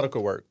 I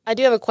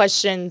do have a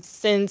question,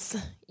 since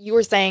you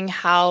were saying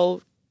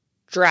how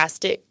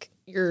drastic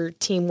your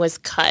team was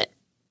cut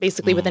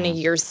basically within a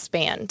year's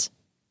span.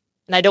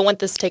 And I don't want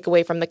this to take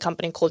away from the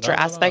company culture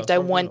aspect. I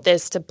want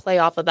this to play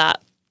off of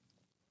that.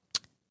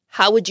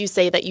 How would you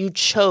say that you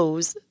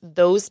chose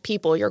those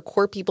people, your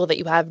core people that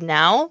you have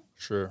now,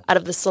 out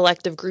of the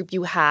selective group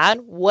you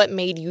had? What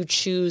made you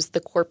choose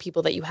the core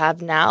people that you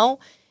have now?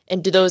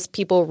 And do those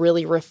people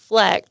really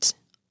reflect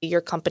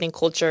your company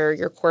culture,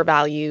 your core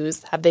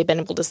values? Have they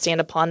been able to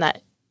stand upon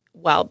that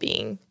while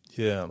being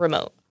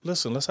remote?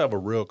 Listen, let's have a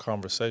real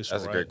conversation.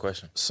 That's a great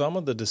question. Some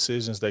of the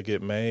decisions that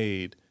get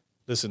made,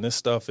 listen, this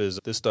stuff is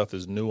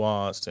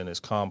nuanced and it's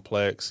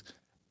complex.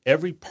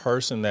 Every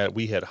person that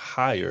we had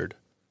hired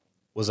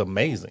was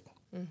amazing.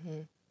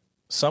 Mm-hmm.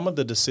 Some of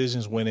the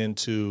decisions went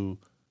into,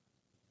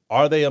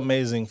 are they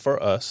amazing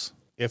for us?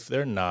 If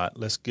they're not,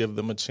 let's give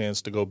them a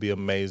chance to go be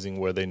amazing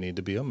where they need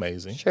to be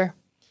amazing. Sure.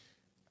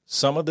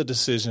 Some of the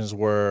decisions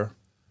were,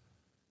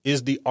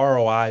 is the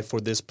ROI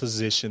for this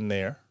position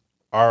there?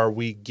 Are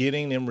we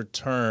getting in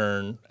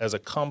return as a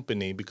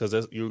company, because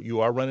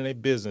you are running a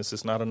business,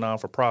 it's not a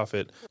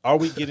non-for-profit, are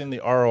we getting the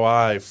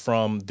ROI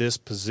from this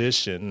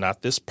position,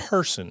 not this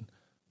person,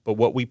 but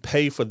what we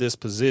pay for this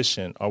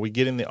position? Are we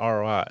getting the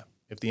ROI?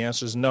 If the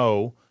answer is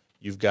no,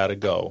 you've got to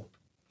go.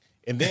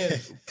 And then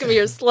It's going to be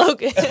your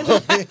slogan.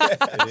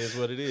 It is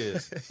what it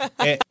is.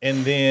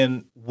 And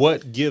then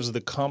what gives the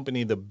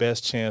company the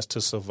best chance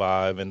to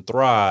survive and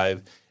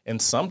thrive?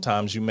 And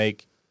sometimes you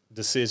make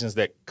decisions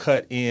that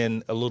cut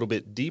in a little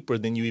bit deeper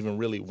than you even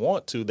really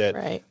want to,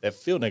 that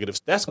feel negative.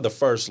 That's the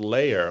first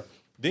layer.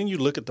 Then you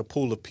look at the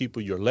pool of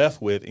people you're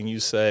left with and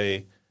you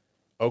say,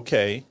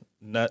 okay,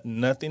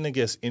 nothing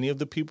against any of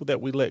the people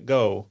that we let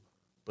go,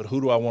 but who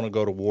do I want to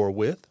go to war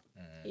with?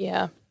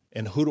 Yeah.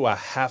 And who do I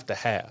have to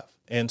have?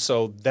 And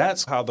so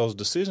that's how those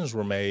decisions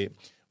were made.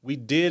 We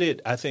did it,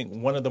 I think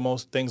one of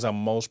the things I'm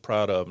most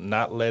proud of,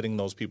 not letting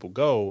those people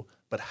go,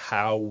 but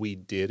how we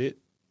did it.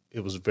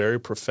 It was very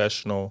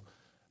professional.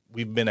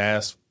 We've been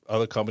asked,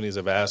 other companies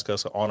have asked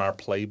us on our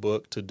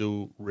playbook to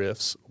do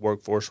RIFs,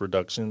 workforce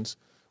reductions.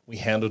 We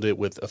handled it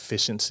with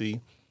efficiency.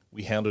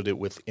 We handled it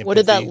with empathy. What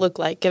did that look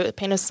like?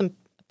 Paint us some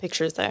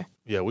pictures there.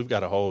 Yeah, we've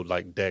got a whole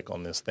deck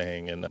on this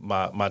thing. And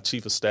my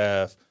chief of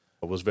staff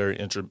was very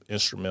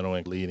instrumental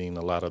in leading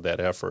a lot of that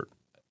effort.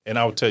 And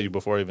I would tell you,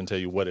 before I even tell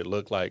you what it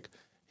looked like,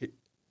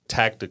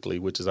 tactically,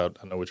 which is, I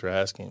know what you're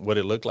asking, what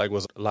it looked like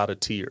was a lot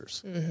of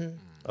tears,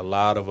 a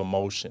lot of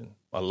emotion,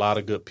 a lot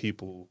of good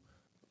people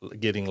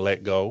getting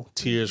let go,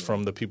 tears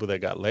from the people that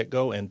got let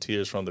go and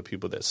tears from the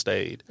people that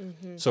stayed.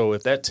 So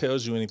if that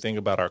tells you anything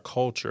about our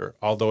culture,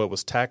 although it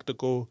was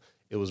tactical,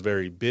 it was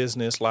very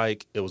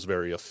business-like, it was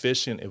very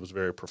efficient, it was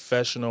very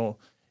professional,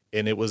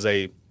 and it was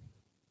I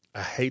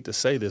hate to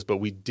say this, but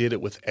we did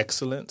it with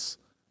excellence.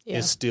 Yeah.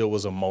 It still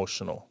was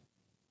emotional.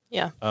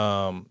 Yeah.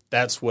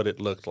 That's what it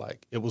looked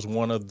like. It was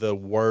one of the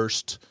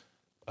worst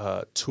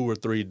 2 or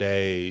 3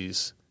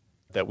 days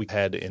that we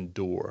had to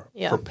endure.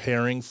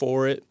 Preparing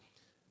for it,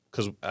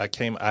 because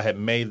I had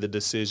made the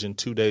decision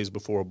 2 days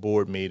before a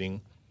board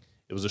meeting.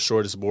 It was the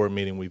shortest board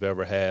meeting we've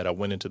ever had. I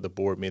went into the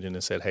board meeting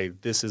and said, hey,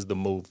 this is the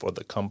move for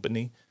the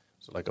company.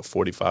 So like a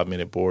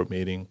 45-minute board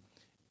meeting.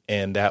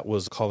 And that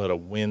was, call it a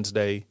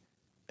Wednesday.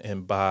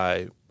 And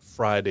by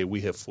Friday,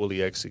 we have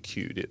fully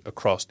executed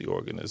across the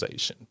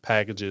organization.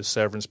 Packages,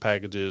 severance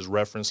packages,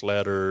 reference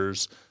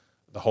letters,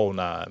 the whole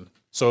nine.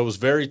 So it was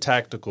very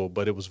tactical,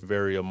 but it was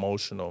very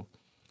emotional.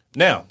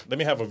 Now, let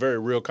me have a very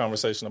real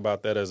conversation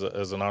about that as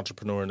an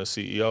entrepreneur and a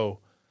CEO.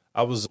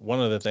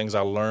 One of the things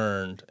I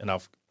learned, and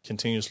I've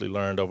continuously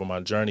learned over my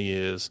journey,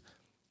 is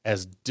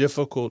as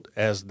difficult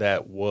as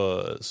that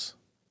was,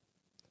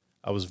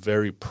 I was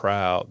very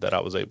proud that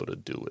I was able to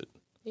do it.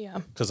 Yeah.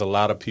 Because a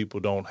lot of people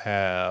don't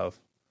have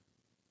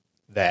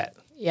that.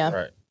 Yeah.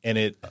 Right.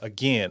 And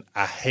again,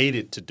 I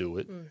hated to do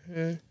it.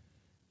 Mm-hmm.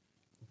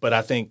 But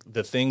I think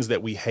the things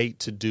that we hate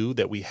to do,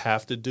 that we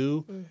have to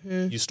do,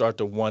 you start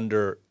to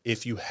wonder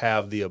if you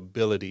have the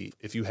ability,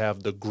 if you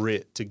have the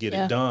grit to get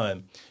it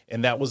done.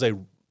 And that was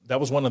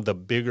one of the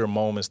bigger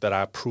moments that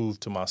I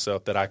proved to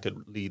myself that I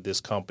could lead this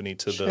company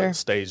to the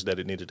stage that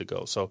it needed to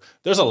go. So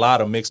there's a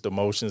lot of mixed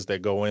emotions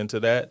that go into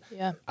that.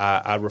 Yeah.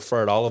 I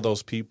referred all of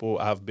those people.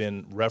 I've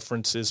been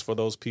references for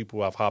those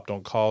people. I've hopped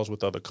on calls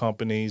with other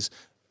companies.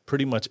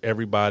 Pretty much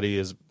everybody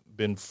has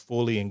been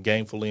fully and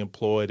gainfully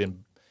employed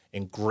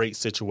in great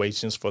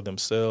situations for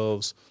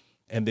themselves.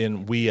 And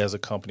then we as a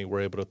company were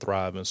able to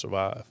thrive and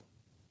survive.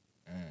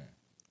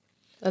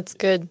 That's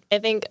good. I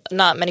think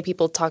not many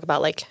people talk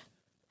about like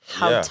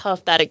how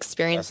tough that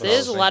experience That's what I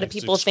is. was A lot of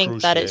thinking. people It's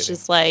think that it's excruciating.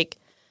 just like,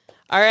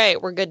 all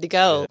right, we're good to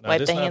go. Now, Wipe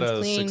this the not hands a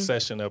clean.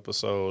 Succession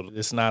episode.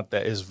 It's not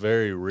that. It's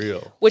very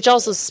real. Which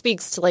also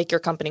speaks to like your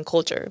company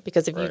culture,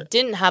 because if you Right.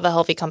 didn't have a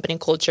healthy company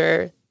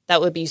culture,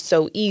 that would be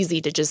so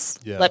easy to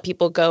just let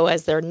people go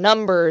as their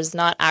numbers,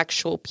 not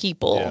actual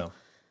people. Yeah.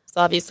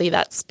 So obviously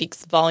that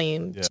speaks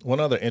volume. Yeah. One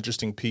other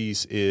interesting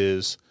piece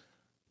is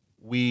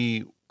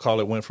we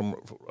went from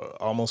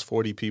almost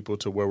 40 people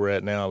to where we're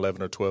at now,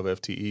 11 or 12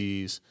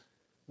 FTEs.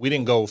 We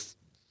didn't go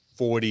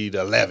 40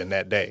 to 11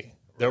 that day.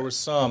 There were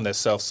some that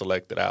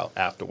self-selected out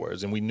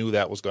afterwards, and we knew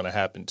that was going to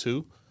happen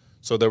too.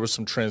 So there was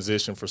some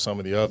transition for some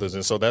of the others.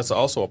 And so that's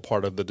also a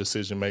part of the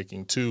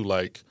decision-making too,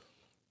 like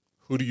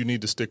who do you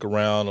need to stick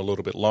around a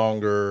little bit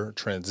longer,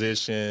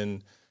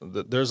 transition.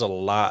 There's a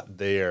lot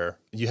there.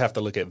 You have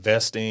to look at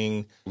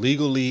vesting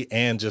legally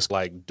and just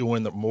like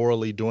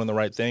morally doing the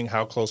right thing.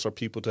 How close are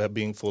people to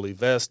being fully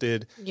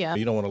vested? Yeah.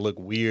 You don't want to look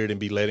weird and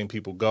be letting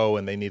people go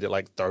and they needed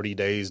like 30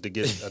 days to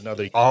get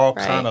another, all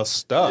kind of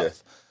stuff.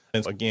 Yeah.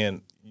 And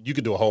again, you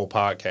could do a whole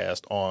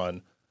podcast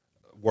on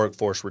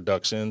workforce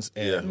reductions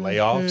and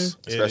layoffs.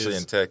 Especially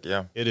in tech,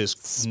 It is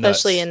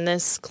Especially nuts. in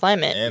this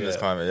climate. in this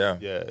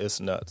climate, Yeah, it's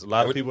nuts. A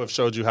lot of people have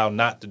showed you how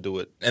not to do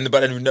it.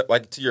 But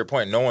like to your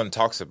point, no one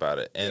talks about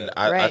it, and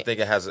I Right.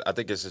 think I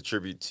think it's a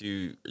tribute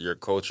to your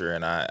culture.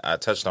 And I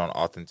touched on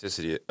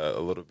authenticity a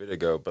little bit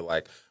ago, but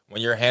like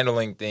when you're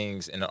handling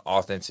things in an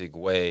authentic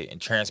way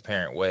and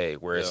transparent way,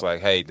 where it's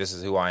like, hey, this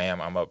is who I am.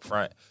 I'm up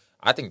front.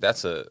 I think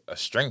that's a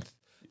strength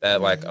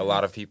that like a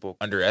lot of people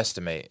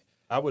underestimate.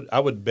 I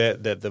would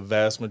bet that the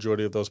vast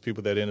majority of those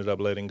people that ended up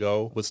letting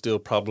go would still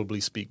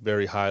probably speak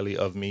very highly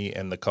of me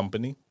and the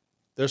company.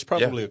 There's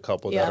probably a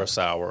couple that are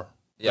sour.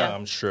 Yeah.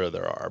 I'm sure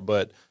there are.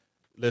 But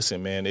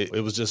listen, man,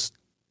 it was just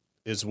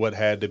it's what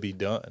had to be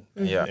done.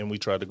 Yeah. And we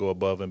tried to go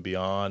above and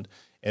beyond.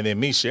 And then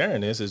me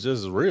sharing this is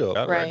just real.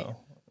 Right.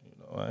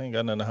 I ain't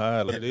got nothing to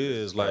hide. It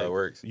is like it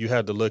works. you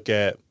had to look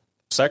at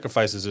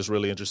sacrifice is this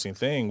really interesting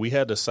thing. We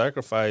had to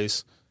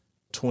sacrifice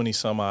 20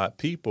 some odd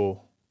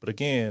people. But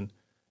again,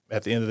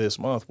 at the end of this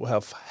month, we'll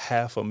have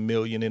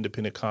 500,000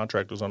 independent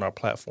contractors on our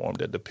platform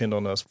that depend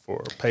on us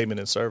for payment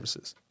and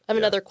services. I have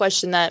another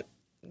question that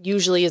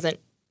usually isn't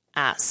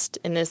asked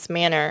in this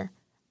manner.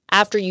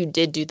 After you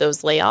did do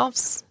those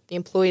layoffs, the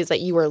employees that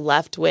you were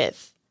left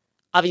with,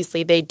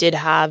 obviously they did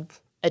have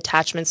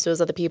attachments to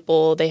those other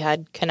people. They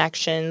had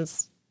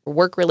connections,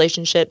 work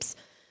relationships.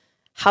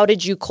 How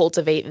did you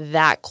cultivate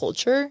that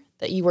culture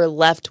that you were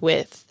left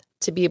with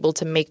to be able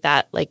to make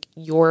that like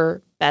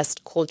your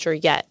best culture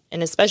yet?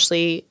 And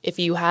especially if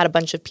you had a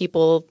bunch of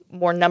people,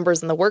 more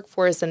numbers in the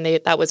workforce, and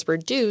that was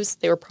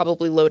reduced, they were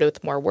probably loaded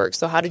with more work.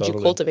 So how did you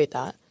cultivate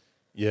that?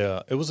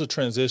 Yeah, it was a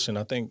transition.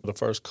 I think the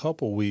first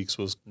couple weeks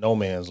was no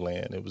man's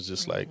land. It was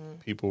just like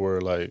people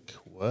were like,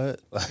 what?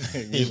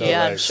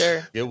 I'm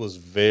sure. It was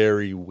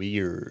very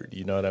weird.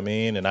 You know what I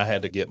mean? And I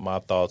had to get my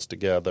thoughts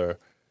together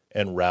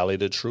and rally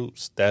the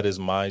troops. That is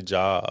my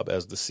job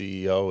as the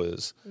CEO,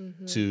 is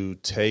to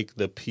take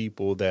the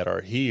people that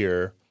are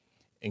here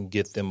and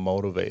get them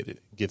motivated,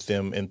 get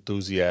them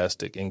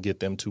enthusiastic, and get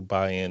them to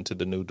buy into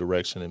the new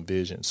direction and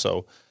vision.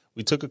 So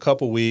we took a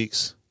couple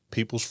weeks.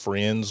 People's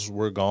friends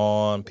were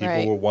gone.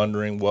 People were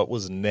wondering what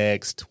was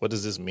next. What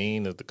does this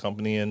mean? Is the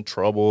company in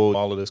trouble?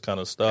 All of this kind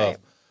of stuff. Right.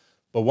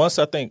 But once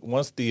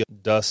the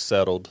dust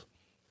settled,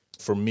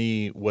 for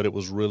me, what it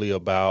was really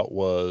about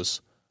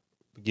was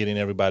getting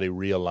everybody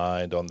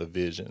realigned on the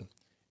vision.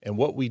 And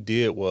what we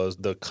did was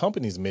the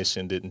company's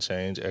mission didn't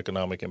change,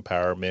 economic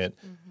empowerment,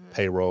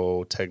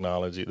 payroll,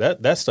 technology.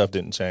 That stuff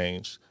didn't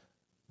change.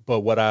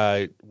 But what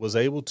I was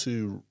able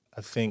to,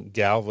 I think,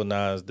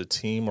 galvanize the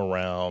team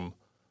around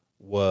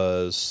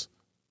was,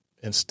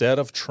 instead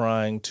of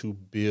trying to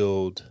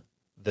build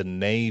the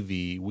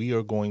Navy, we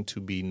are going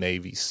to be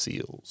Navy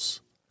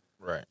SEALs.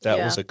 Right. That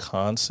was a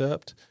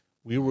concept.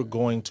 We were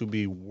going to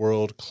be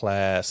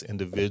world-class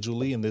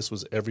individually, and this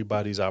was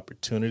everybody's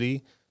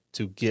opportunity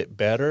to get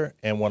better.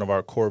 And one of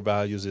our core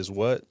values is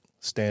what?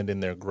 Stand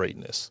in their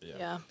greatness.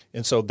 Yeah.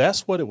 And so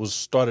that's what it was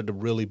started to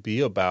really be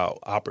about: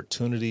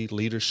 opportunity,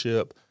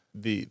 leadership.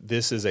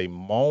 This is a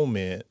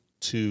moment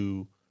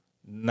to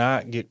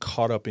not get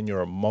caught up in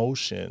your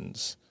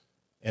emotions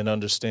and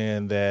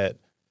understand that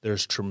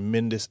there's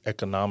tremendous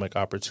economic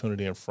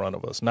opportunity in front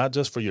of us, not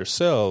just for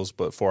yourselves,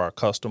 but for our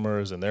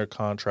customers and their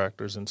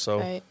contractors. And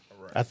so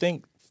I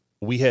think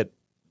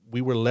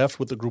we were left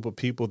with a group of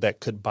people that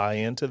could buy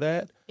into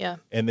that. Yeah.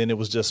 And then it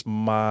was just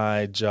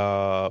my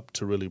job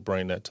to really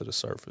bring that to the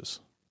surface.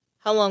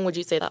 How long would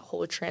you say that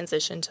whole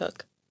transition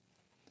took?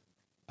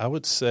 I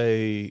would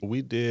say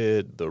we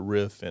did the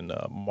RIF in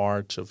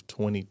March of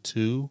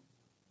 22.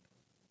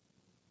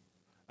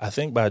 I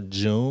think by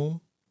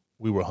June,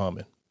 we were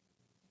humming.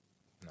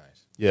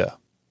 Nice. Yeah.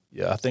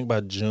 I think by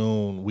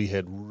June, we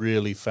had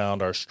really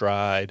found our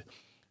stride.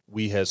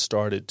 We had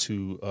started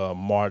to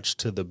march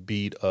to the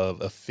beat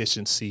of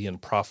efficiency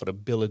and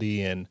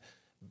profitability, and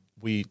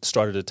we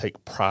started to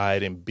take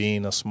pride in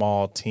being a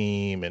small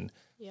team and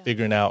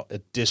figuring out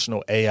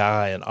additional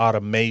AI and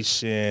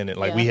automation. And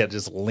like we had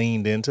just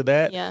leaned into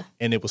that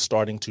and it was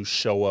starting to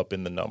show up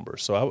in the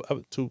numbers. So I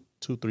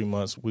 2-3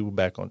 months, we were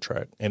back on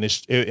track and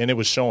it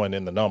was showing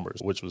in the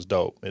numbers, which was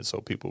dope. And so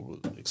people were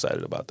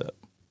excited about that.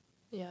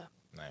 Yeah.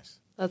 Nice.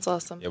 That's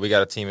awesome. Yeah, we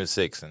got a team of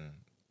 6 and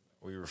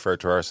we refer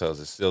to ourselves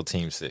as still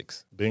Team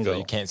 6. Bingo. So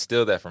you can't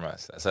steal that from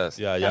us. That's us.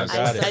 Yeah, y'all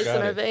got it. Ice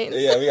in our veins.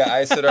 Yeah, we got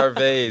ice in our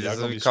veins. Y'all That's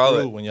gonna what be we call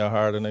screwed it. when y'all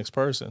hire the next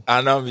person.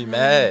 I know, be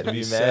mad. Be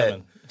mad.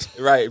 7.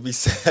 Right, be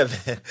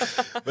 7.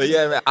 But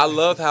yeah, man, I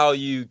love how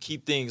you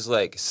keep things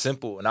like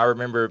simple. And I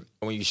remember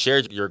when you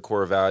shared your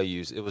core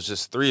values, it was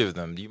just 3 of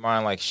them. Do you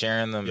mind like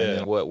sharing them and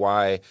then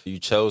why you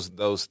chose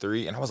those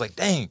 3? And I was like,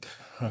 dang,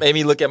 made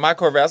me look at my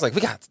core values.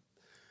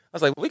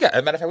 As a matter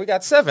of fact, we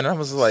got 7. And I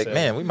was like, 7.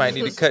 Man, we might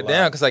need to cut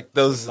down because like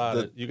those,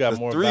 you got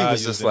more 3 values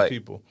was just than like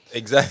people.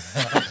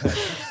 Exactly.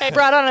 I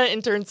brought on an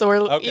intern, so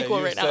we're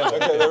equal right now.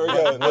 Okay,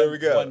 there we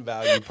go. One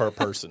value per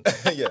person.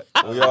 Yeah,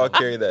 we all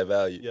carry that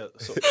value. Yeah.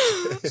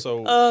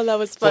 So oh, that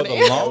was funny.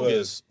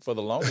 For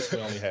the longest, we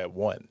only had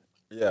 1.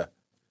 Yeah.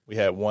 We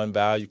had 1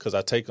 value because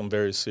I take them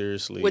very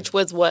seriously. Which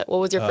was what? What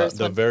was your first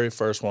one? The very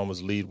first one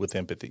was lead with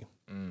empathy.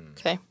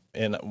 Okay.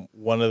 And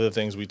one of the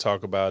things we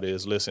talk about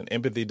is, listen,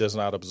 empathy does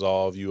not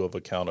absolve you of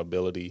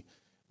accountability,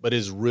 but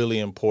it's really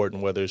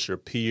important, whether it's your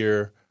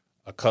peer,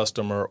 a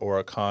customer, or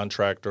a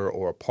contractor,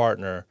 or a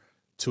partner,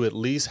 to at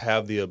least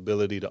have the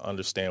ability to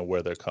understand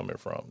where they're coming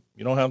from.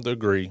 You don't have to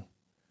agree,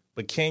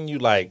 but can you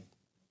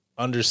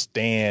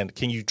understand?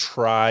 Can you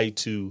try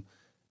to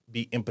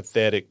be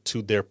empathetic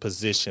to their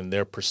position,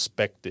 their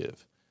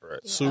perspective?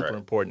 Right. Super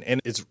important.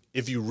 And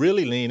if you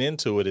really lean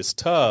into it, it's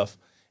tough.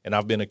 And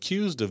I've been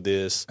accused of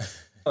this.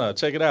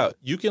 Check it out.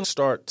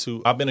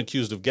 I've been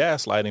accused of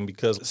gaslighting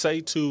because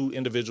say 2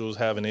 individuals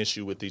have an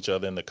issue with each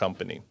other in the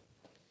company.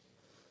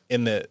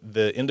 And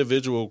the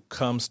individual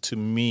comes to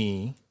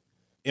me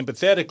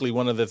empathetically.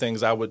 One of the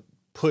things I would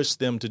push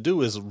them to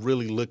do is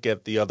really look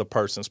at the other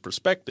person's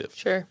perspective.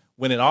 Sure.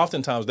 When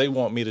oftentimes they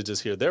want me to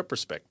just hear their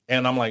perspective.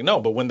 And I'm like, no,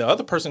 but when the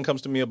other person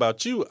comes to me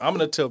about you, I'm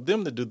going to tell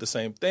them to do the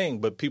same thing.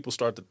 But people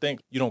start to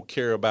think you don't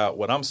care about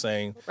what I'm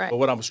saying. Right. But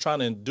what I was trying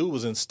to do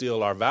was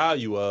instill our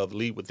value of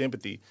lead with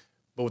empathy.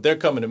 But when they're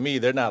coming to me,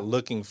 they're not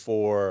looking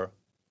to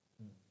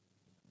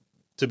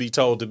be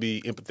told to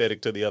be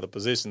empathetic to the other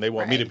position. They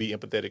want me to be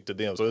empathetic to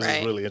them. So this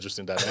is really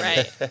interesting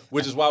dynamic,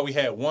 which is why we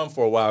had 1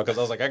 for a while, because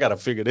I was like, I got to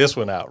figure this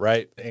one out,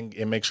 right?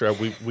 And make sure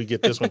we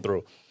get this one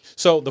through.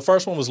 So the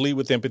first one was lead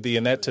with empathy,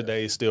 and that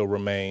today still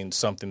remains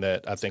something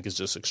that I think is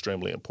just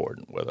extremely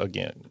important,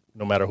 again,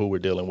 no matter who we're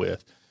dealing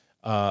with.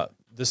 The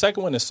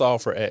second one is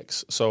solve for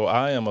X. So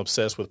I am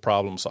obsessed with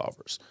problem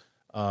solvers.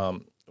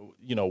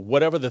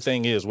 Whatever the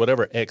thing is,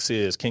 whatever X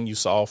is, can you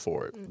solve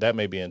for it? That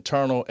may be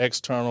internal,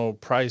 external,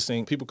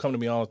 pricing. People come to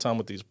me all the time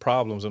with these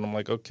problems, and I'm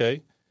like,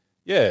 okay,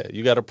 yeah,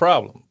 you got a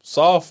problem.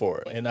 Solve for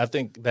it. And I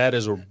think that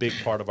is a big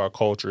part of our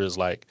culture is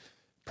like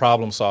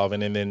problem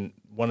solving. And then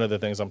one of the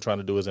things I'm trying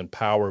to do is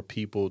empower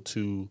people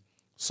to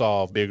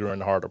solve bigger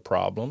and harder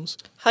problems.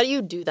 How do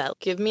you do that?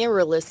 Give me a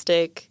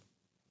realistic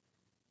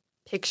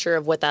picture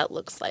of what that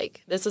looks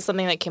like. This is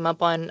something that came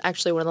up on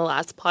actually one of the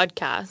last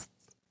podcasts.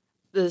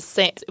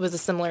 It was a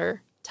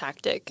similar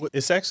tactic.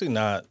 It's actually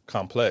not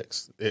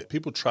complex.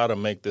 People try to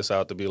make this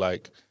out to be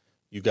like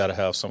you got to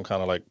have some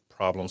kind of like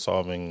problem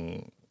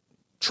solving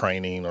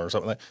training or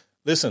something.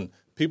 Listen,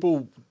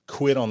 people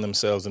quit on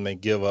themselves and they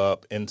give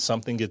up, and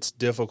something gets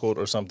difficult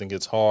or something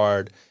gets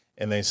hard,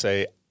 and they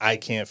say, I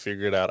can't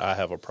figure it out. I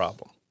have a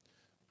problem.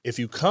 If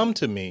you come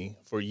to me,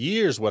 for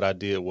years what I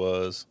did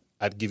was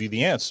I'd give you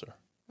the answer.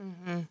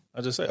 Mm-hmm.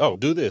 I just say, oh,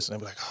 do this. And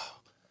they'd be like, oh.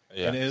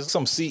 Yeah. And it's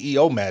some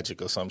CEO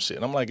magic or some shit.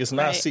 And I'm like, it's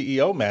not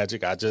CEO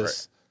magic. I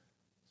just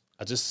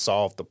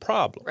solved the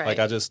problem. Right.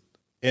 Like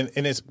and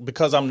it's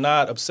because I'm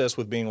not obsessed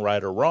with being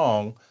right or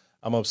wrong.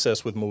 I'm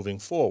obsessed with moving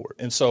forward.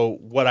 And so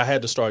what I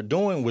had to start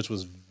doing, which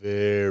was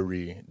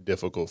very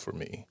difficult for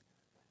me,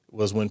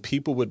 was when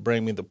people would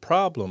bring me the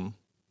problem,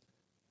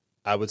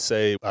 I would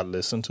say, I'd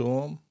listen to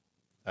them.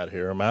 I'd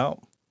hear them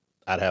out.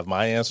 I'd have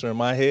my answer in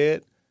my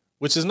head,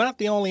 which is not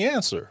the only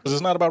answer because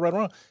it's not about right or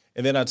wrong.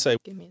 And then I'd say,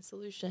 give me a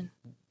solution.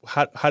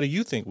 How do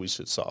you think we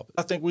should solve it?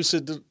 I think we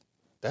should do.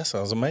 That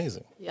sounds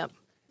amazing. Yep.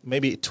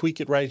 Maybe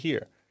tweak it right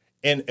here.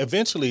 And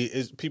eventually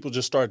people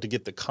just started to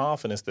get the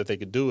confidence that they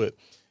could do it.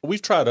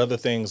 We've tried other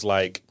things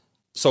like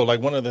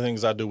one of the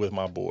things I do with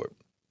my board,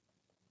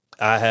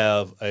 I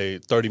have a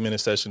 30-minute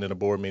session in a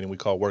board meeting we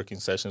call working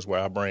sessions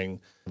where I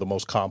bring the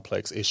most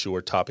complex issue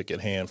or topic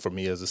at hand for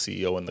me as a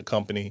CEO in the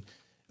company.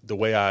 The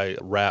way I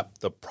wrap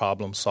the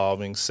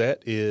problem-solving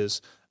set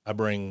is I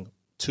bring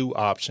 2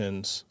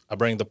 options. I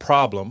bring the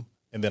problem,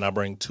 and then I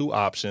bring 2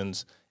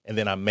 options, and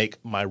then I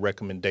make my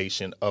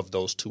recommendation of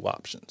those 2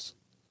 options.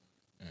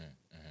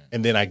 Mm-hmm.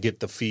 And then I get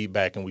the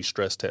feedback and we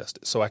stress test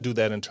it. So I do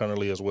that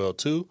internally as well,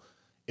 too.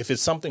 If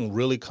it's something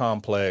really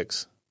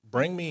complex,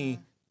 bring me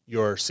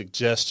your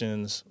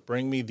suggestions,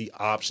 bring me the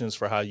options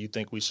for how you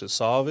think we should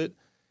solve it,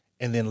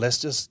 and then let's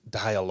just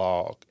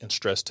dialogue and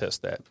stress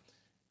test that.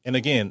 And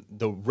again,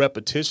 the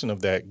repetition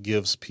of that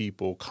gives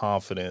people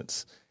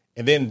confidence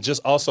And then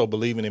just also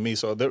believing in me.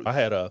 So I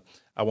had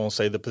I won't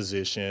say the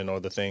position or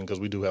the thing because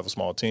we do have a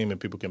small team and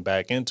people can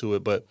back into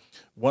it. But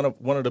one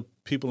of the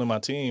people in my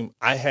team,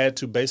 I had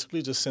to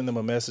basically just send them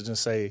a message and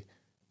say,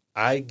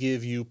 I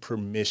give you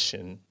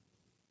permission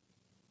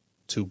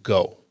to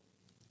go.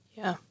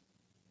 Yeah.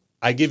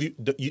 I give you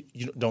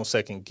don't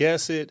second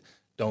guess it.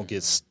 Don't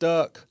get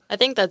stuck. I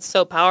think that's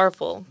so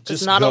powerful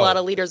because not a lot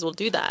of leaders will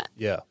do that.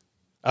 Yeah.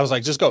 I was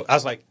like, just go. I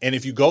was like, and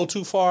if you go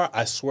too far,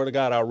 I swear to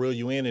God, I'll reel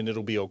you in and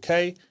it'll be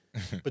okay.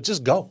 But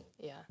just go.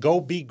 Yeah.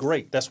 Go be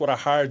great. That's what I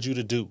hired you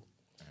to do,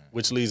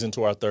 which leads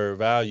into our third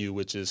value,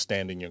 which is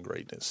stand in your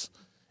greatness.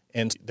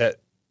 And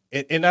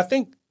I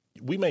think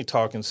we may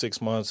talk in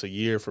 6 months, a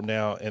year from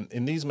now,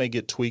 and these may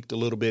get tweaked a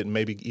little bit and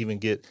maybe even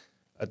get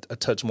a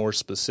touch more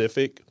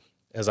specific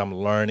as I'm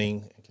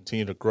learning and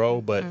continue to grow.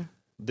 But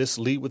this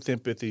lead with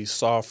empathy,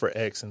 solve for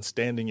X, and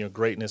stand in your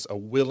greatness, a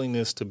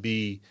willingness to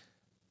be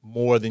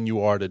more than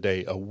you are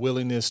today, a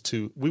willingness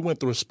to, we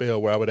went through a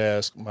spell where I would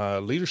ask my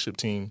leadership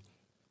team,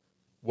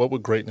 what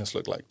would greatness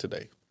look like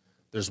today?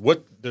 There's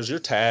your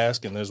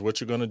task and there's what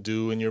you're going to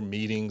do in your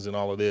meetings and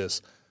all of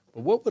this.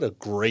 But what would a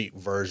great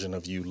version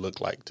of you look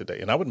like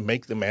today? And I would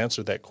make them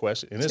answer that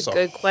question. And it's a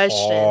good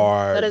question.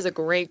 That is a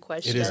great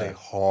question. It is a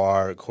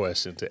hard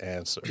question to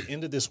answer. At the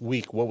end of this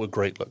week, what would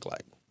great look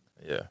like?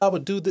 Yeah, I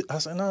would do this. I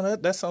said, no,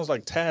 that sounds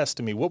like task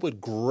to me. What would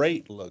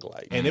great look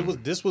like? And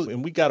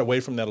and we got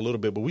away from that a little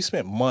bit, but we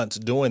spent months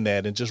doing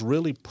that and just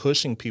really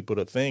pushing people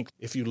to think.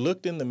 If you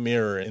looked in the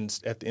mirror and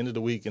at the end of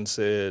the week and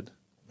said,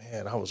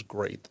 man, I was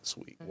great this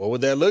week, what would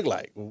that look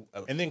like?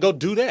 And then go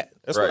do that.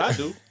 That's what I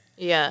do.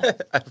 Yeah.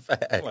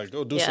 I'm like,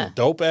 go do some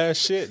dope ass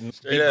shit and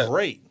be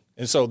great.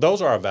 And so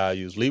those are our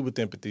values: lead with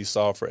empathy,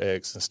 solve for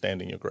X, and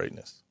stand in your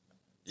greatness.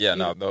 Yeah,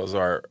 no, those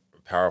are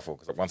powerful,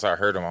 because once I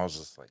heard them, I was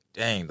just like,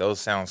 dang, those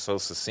sound so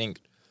succinct.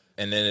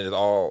 And then it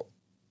all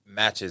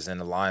matches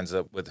and aligns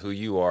up with who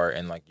you are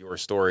and like your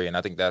story. And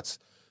I think that's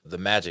the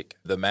magic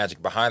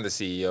behind the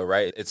CEO,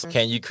 right? It's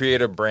can you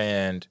create a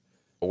brand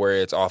where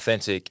it's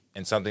authentic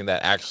and something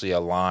that actually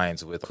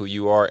aligns with who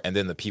you are and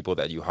then the people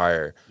that you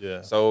hire.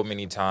 Yeah. So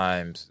many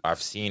times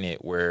I've seen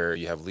it where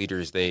you have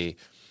leaders, they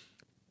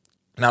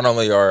not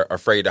only are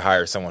afraid to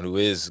hire someone who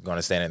is going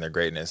to stand in their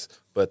greatness,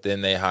 but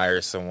then they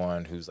hire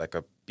someone who's like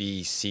a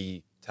B,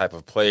 C type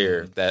of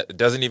player that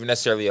doesn't even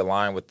necessarily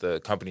align with the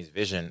company's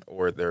vision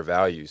or their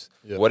values.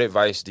 Yeah. What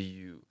advice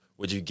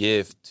would you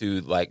give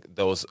to like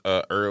those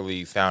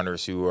early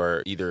founders who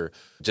are either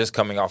just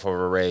coming off of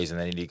a raise and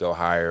they need to go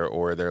higher,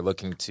 or they're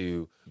looking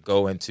to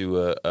go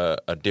into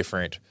a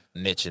different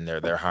niche and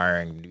they're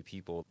hiring new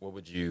people?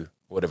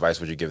 What advice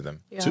would you give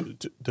them? Yeah.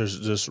 There's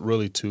just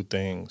really two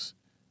things.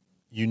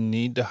 You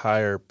need to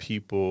hire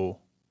people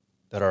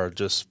that are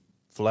just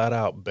flat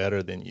out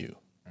better than you.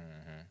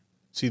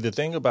 See, the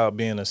thing about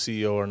being a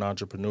CEO or an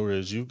entrepreneur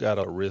is you've got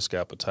a risk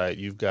appetite.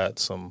 You've got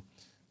something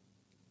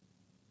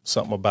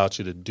about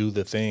you to do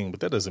the thing,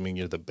 but that doesn't mean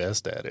you're the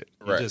best at it.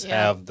 You just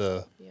have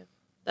that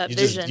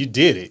vision. You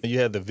did it. You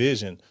had the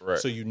vision. Right.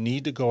 So you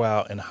need to go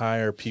out and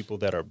hire people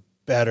that are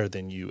better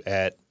than you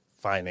at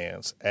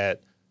finance,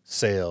 at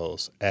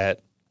sales,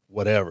 at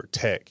whatever,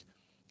 tech.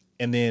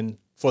 And then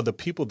for the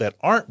people that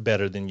aren't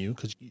better than you,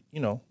 because,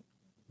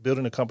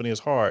 building a company is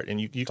hard,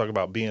 and you talk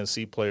about B and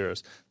C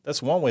players.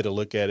 That's one way to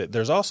look at it.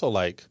 There's also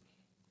like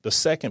the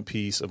second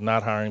piece of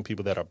not hiring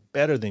people that are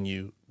better than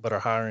you, but are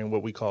hiring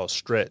what we call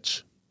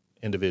stretch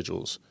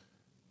individuals.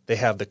 They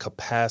have the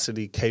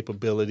capacity,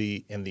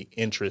 capability, and the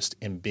interest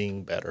in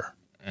being better.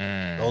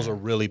 Those are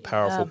really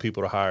powerful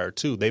people to hire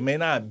too. They may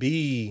not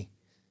be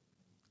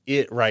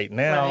it right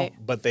now,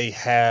 but they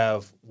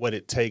have what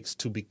it takes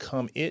to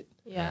become it.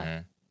 Yeah.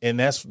 Mm-hmm. And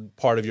that's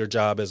part of your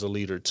job as a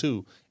leader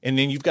too. And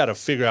then you've got to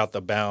figure out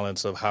the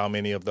balance of how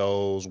many of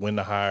those, when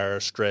to hire,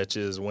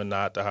 stretches, when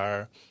not to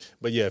hire.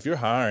 But yeah, if you're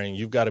hiring,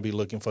 you've got to be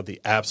looking for the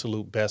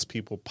absolute best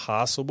people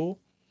possible.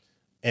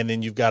 And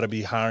then you've got to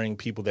be hiring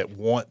people that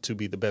want to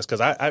be the best. Because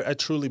I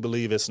truly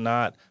believe it's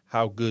not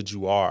how good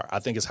you are. I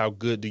think it's how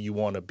good do you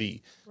want to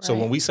be. Right. So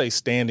when we say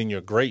stand in your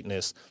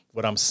greatness,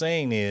 what I'm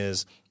saying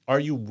is, are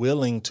you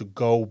willing to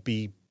go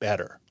be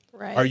better?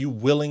 Right. Are you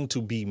willing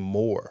to be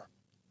more?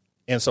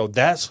 And so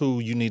that's who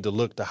you need to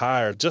look to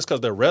hire. Just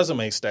because their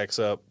resume stacks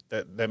up,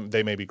 that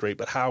they may be great,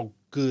 but how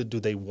good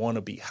do they want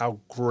to be? How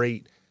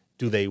great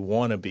do they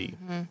want to be?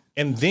 Mm-hmm.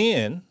 And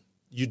then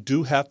you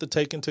do have to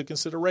take into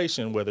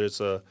consideration whether it's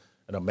an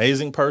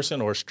amazing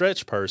person or a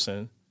stretch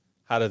person,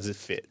 how does it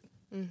fit?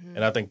 Mm-hmm.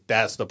 And I think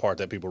that's the part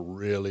that people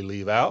really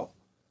leave out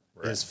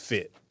is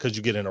fit. Because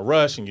you get in a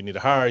rush and you need to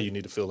hire, you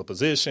need to fill a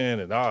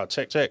position, and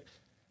check.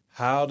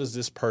 How does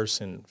this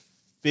person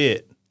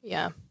fit?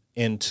 Yeah.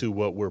 Into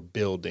what we're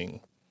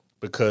building,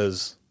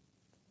 because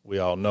we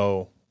all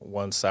know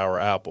one sour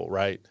apple,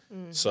 right?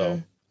 Mm-hmm.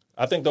 So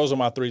I think those are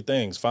my three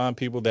things. Find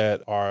people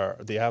that are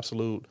the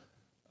absolute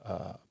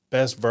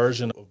best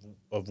version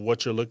of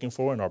what you're looking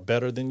for and are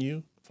better than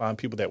you. Find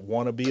people that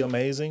want to be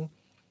amazing,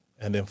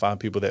 and then find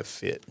people that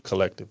fit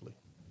collectively.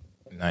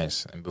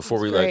 Nice. And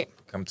before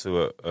come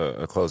to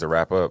a close, a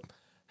wrap up,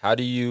 how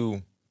do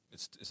you,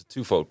 it's a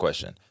twofold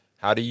question.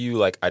 How do you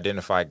like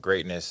identify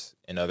greatness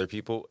in other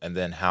people? And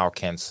then how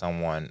can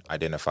someone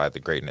identify the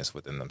greatness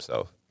within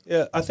themselves?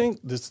 Yeah, I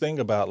think this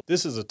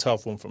is a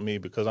tough one for me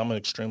because I'm an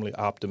extremely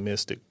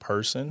optimistic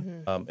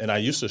person. And I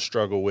used to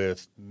struggle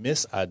with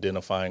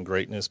misidentifying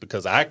greatness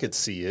because I could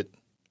see it.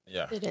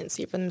 Yeah. They didn't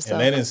see it for themselves.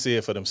 And they didn't see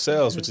it for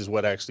themselves, which is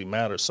what actually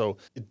matters. So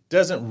it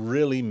doesn't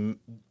really,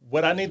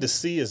 what I need to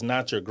see is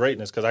not your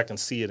greatness because I can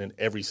see it in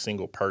every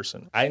single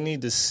person. I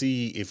need to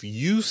see if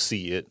you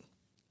see it.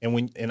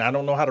 And I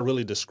don't know how to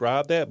really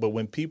describe that, but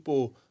when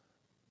people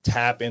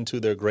tap into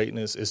their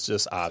greatness, it's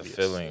just obvious. It's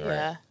a feeling, right?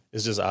 Yeah.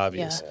 It's just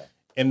obvious. Yeah.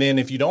 And then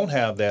if you don't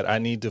have that, I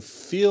need to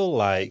feel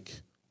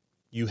like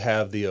you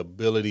have the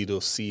ability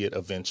to see it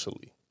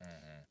eventually.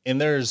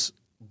 And there's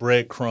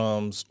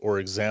breadcrumbs or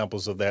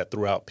examples of that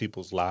throughout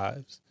people's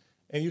lives.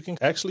 And you can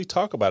actually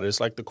talk about it.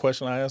 It's like the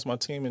question I asked my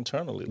team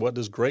internally. What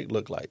does great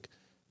look like?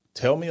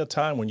 Tell me a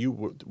time when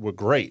you were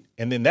great.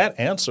 And then that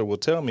answer will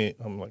tell me,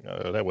 I'm like,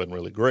 oh, that wasn't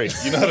really great.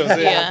 You know what I'm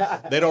saying? Yeah.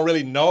 They don't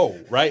really know,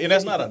 right? And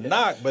that's not a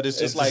knock, but it's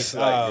just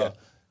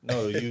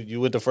no, you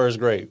went to first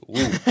grade.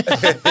 Woo.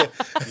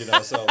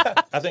 So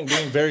I think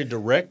being very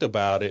direct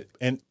about it,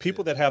 and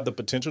people that have the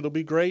potential to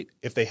be great,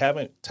 if they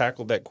haven't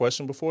tackled that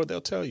question before,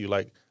 they'll tell you,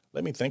 like,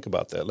 let me think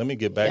about that. Let me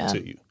get back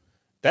to you.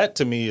 That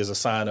to me is a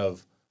sign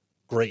of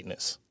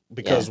greatness.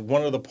 Because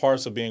one of the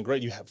parts of being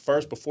great, you have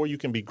first, before you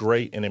can be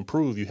great and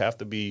improve, you have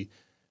to be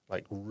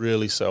like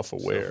really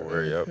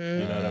self-aware. Yep. You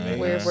know what I mean?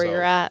 Where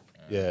you're at.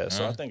 Yeah.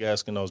 So I think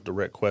asking those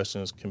direct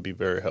questions can be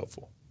very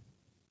helpful.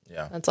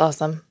 Yeah. That's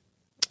awesome.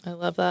 I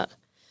love that.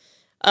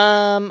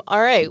 All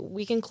right.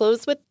 We can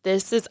close with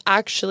this is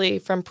actually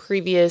from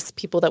previous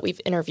people that we've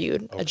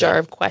interviewed, a jar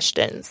of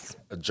questions.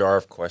 A jar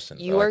of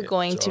questions. You are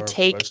going to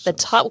take the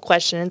top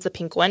question. It's a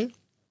pink one.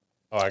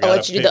 Oh, I'll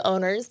let you do the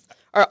honors.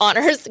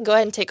 Go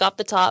ahead and take off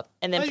the top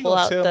and then pull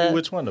out tell me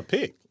which one to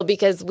pick?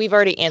 Because we've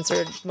already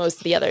answered most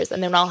of the others.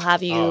 And then I'll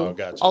have you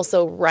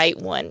also write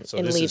one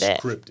and leave it.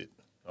 Scripted.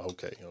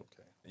 Okay.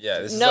 Yeah.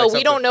 This No, is like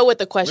we don't know what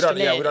the question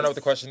is. Yeah, we don't know what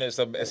the question is.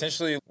 So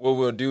essentially what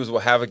we'll do is we'll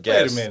have a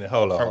guest. Wait a minute.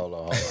 Hold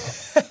on.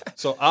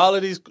 So all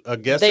of these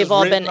guests they've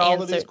all been all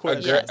answered. of these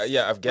questions.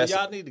 Yeah, I've guessed.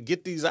 Y'all need to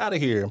get these out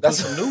of here and put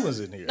some new ones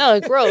in here. No,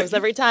 it grows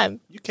every time.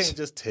 You can't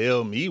just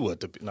tell me what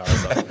to pick. No,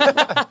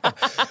 that's all.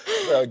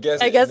 So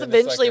I guess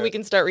eventually we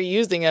can start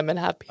reusing them and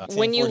have people.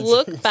 When you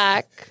look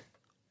back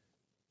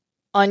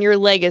on your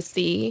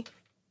legacy,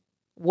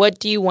 what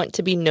do you want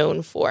to be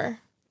known for?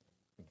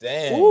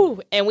 Dang.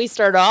 Ooh, and we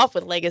start off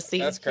with legacy.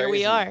 That's crazy. Here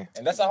we are.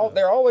 And that's all.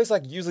 They're always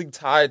like usually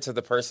tied to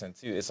the person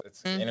too. It's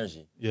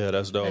energy. Yeah,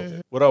 that's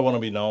dope. What I want to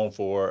be known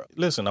for?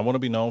 Listen, I want to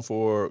be known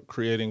for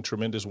creating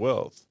tremendous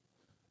wealth.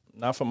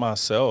 Not for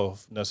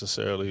myself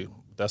necessarily.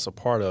 That's a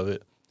part of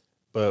it.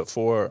 But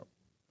for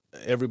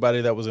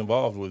everybody that was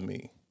involved with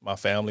me. My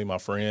family, my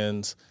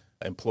friends,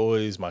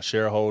 employees, my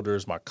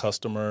shareholders, my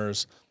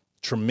customers.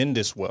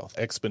 Tremendous wealth,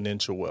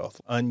 exponential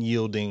wealth,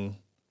 unyielding,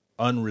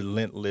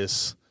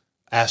 unrelentless,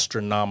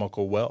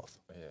 astronomical wealth.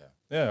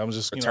 Yeah, I'm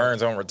just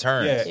returns on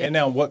returns. Yeah, and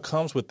now what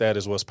comes with that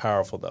is what's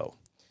powerful, though.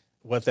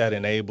 What that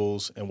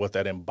enables and what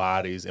that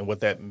embodies and what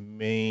that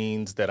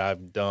means that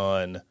I've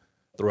done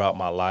throughout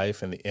my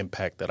life and the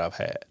impact that I've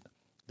had.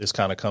 This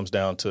kind of comes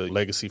down to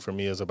legacy for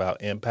me is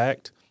about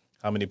impact.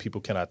 How many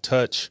people can I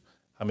touch?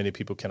 How many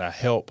people can I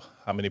help?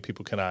 How many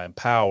people can I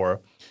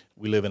empower?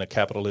 We live in a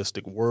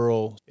capitalistic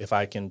world. If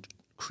I can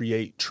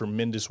create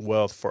tremendous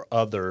wealth for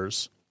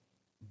others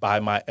by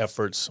my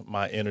efforts,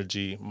 my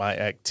energy, my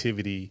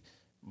activity,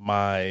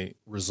 my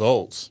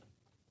results,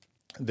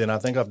 then I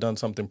think I've done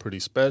something pretty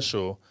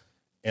special.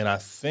 And I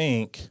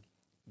think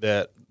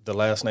that the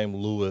last name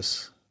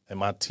Lewis and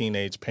my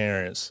teenage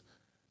parents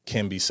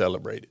can be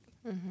celebrated.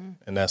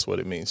 And that's what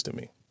it means to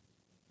me.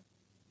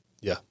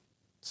 Yeah.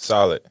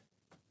 Solid.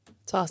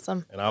 It's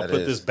awesome. And I'll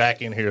put this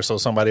back in here so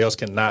somebody else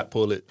cannot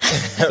pull it.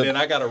 Then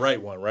I got to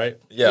write one, right?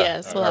 Yeah.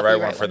 Yes, we'll I'll write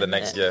one for the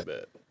next guest.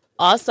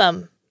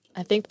 Awesome.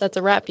 I think that's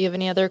a wrap. Do you have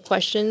any other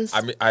questions?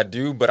 I mean, I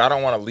do, but I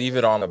don't want to leave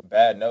it on a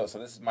bad note. So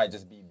this might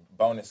just be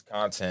bonus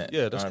content.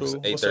 Yeah, that's cool.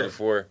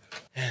 834,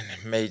 and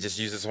may just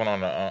use this one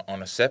on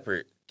a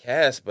separate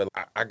cast. But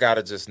I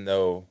gotta just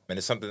know, and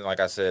it's something like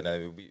I said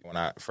when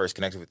I first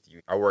connected with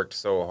you. I worked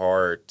so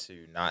hard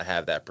to not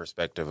have that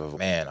perspective of,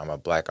 man, I'm a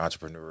black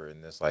entrepreneur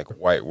in this like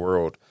white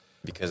world,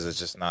 because it's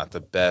just not the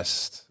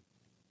best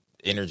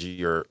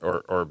energy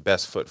or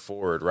best foot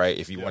forward, right?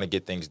 If you want to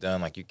get things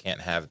done, like you can't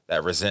have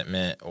that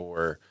resentment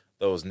or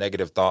those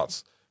negative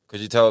thoughts.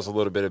 Could you tell us a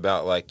little bit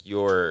about like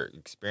your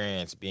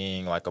experience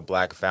being like a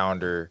black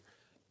founder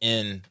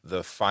in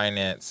the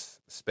finance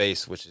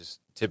space, which is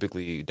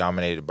typically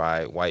dominated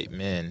by white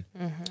men?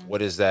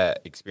 What has that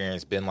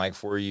experience been like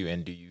for you?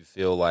 And do you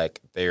feel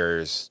like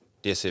there's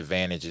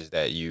disadvantages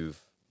that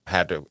you've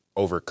had to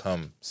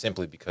overcome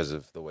simply because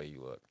of the way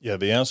you look? Yeah,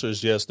 the answer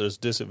is yes. There's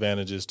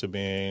disadvantages to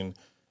being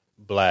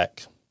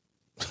black.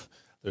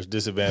 There's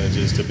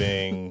disadvantages to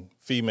being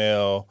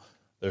female.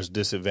 There's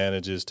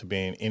disadvantages to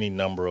being any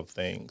number of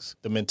things.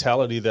 The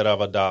mentality that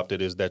I've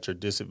adopted is that your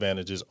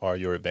disadvantages are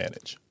your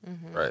advantage.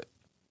 Right.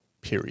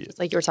 period. It's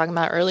like you were talking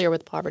about earlier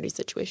with the poverty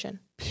situation.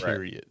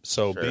 Period. Right.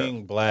 So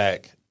being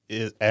black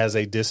is as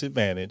a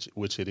disadvantage,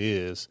 which it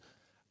is,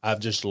 I've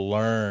just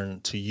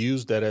learned to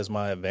use that as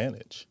my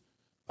advantage.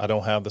 I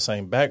don't have the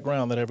same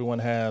background that everyone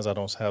has. I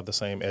don't have the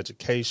same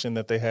education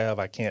that they have.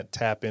 I can't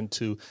tap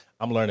into.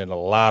 I'm learning a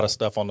lot of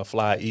stuff on the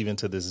fly even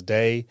to this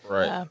day.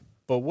 Right. Yeah.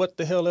 But what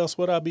the hell else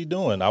would I be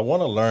doing? I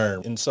want to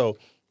learn. And so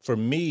for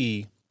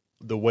me,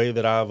 the way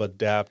that I've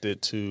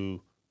adapted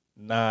to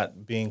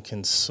not being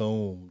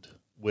consumed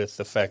with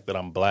the fact that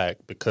I'm black,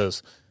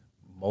 because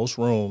most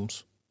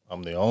rooms,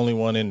 I'm the only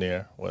one in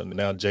there. Well,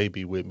 now Jay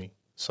be with me,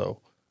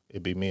 so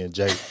it'd be me and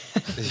Jay.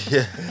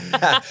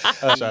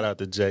 Shout out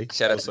to Jay.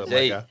 Shout out What's to up,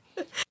 Jay. my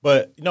guy?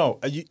 But no,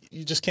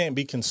 you just can't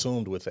be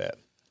consumed with that.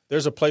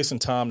 There's a place and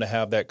time to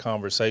have that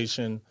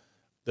conversation.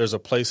 There's a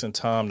place and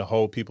time to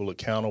hold people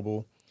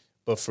accountable.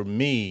 But for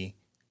me,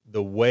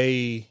 the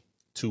way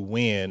to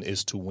win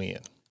is to win.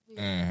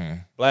 Mm-hmm.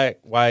 Black,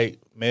 white,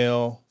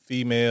 male,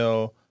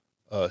 female,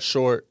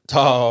 short,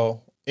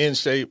 tall, in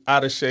shape,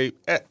 out of shape,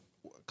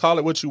 call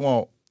it what you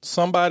want.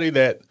 Somebody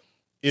that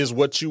is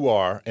what you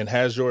are and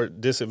has your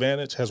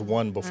disadvantage has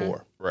won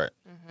before. Right.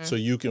 So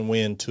you can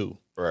win too.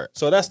 Right.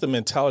 So that's the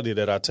mentality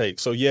that I take.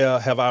 So yeah,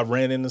 have I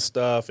ran into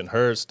stuff and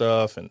heard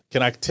stuff? And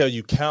can I tell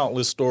you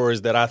countless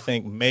stories that I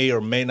think may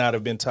or may not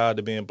have been tied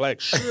to being black?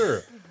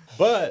 Sure.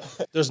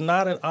 But there's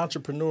not an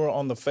entrepreneur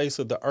on the face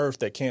of the earth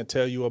that can't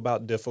tell you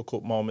about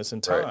difficult moments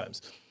and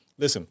times. Right.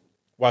 Listen,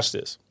 watch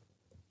this.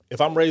 If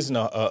I'm raising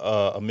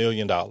 $1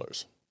 million,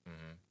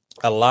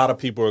 a lot of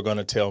people are going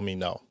to tell me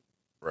no.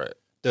 Right.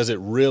 Does it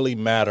really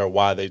matter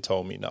why they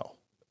told me no?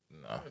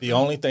 No. The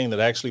only thing that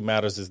actually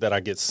matters is that I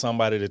get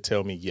somebody to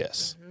tell me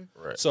yes.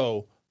 Right.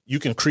 So you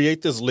can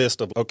create this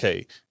list of,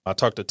 okay, I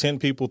talked to 10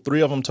 people.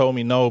 3 of them told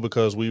me no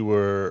because we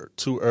were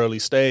too early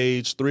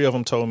stage. 3 of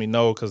them told me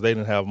no because they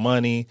didn't have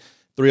money.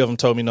 3 of them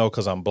told me no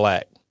because I'm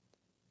black.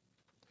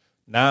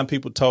 9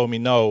 people told me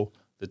no.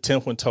 The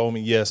 10th one told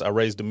me yes. I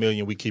raised $1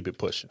 million. We keep it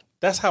pushing.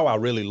 That's how I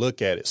really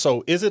look at it.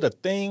 So is it a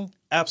thing?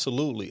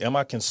 Absolutely. Am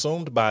I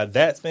consumed by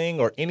that thing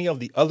or any of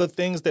the other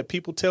things that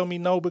people tell me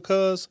no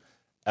because?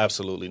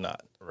 Absolutely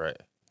not. Right.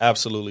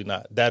 Absolutely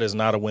not. That is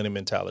not a winning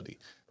mentality.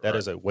 That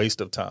is a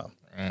waste of time.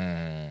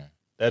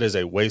 That is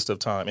a waste of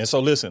time. And so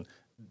listen,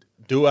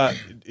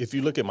 if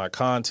you look at my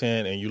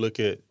content and you look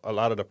at a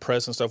lot of the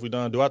press and stuff we've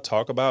done, do I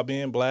talk about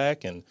being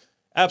black? And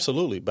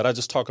absolutely, but I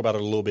just talk about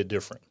it a little bit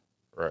different.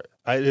 Right.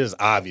 It is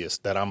obvious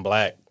that I'm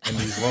black in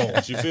these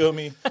rooms. You feel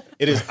me?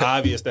 It is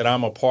obvious that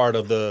I'm a part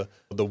of the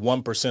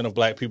 1% of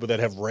black people that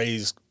have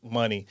raised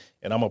money,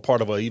 and I'm a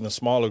part of an even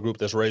smaller group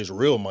that's raised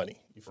real money.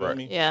 You feel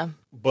me? Yeah.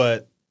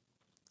 But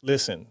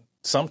listen,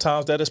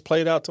 sometimes that is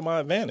played out to my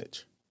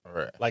advantage.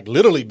 Right. Like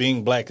literally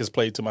being black is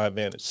played to my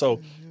advantage. So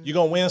you're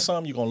going to win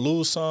some, you're going to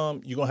lose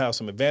some, you're going to have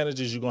some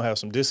advantages, you're going to have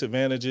some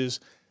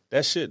disadvantages.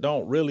 That shit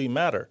don't really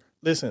matter.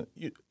 Listen,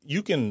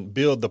 you can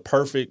build the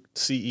perfect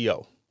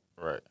CEO.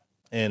 Right.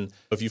 And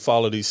if you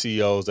follow these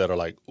CEOs that are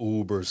like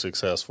uber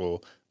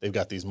successful, they've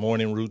got these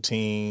morning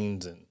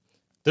routines and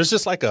there's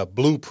just like a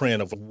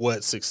blueprint of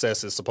what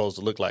success is supposed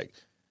to look like.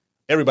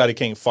 Everybody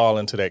can't fall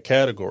into that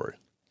category.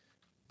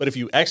 But if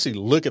you actually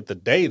look at the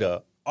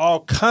data,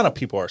 all kind of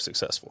people are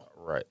successful.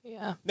 Right.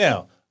 Yeah.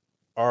 Now,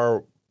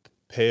 are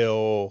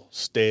pale,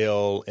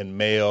 stale, and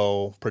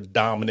male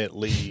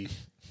predominantly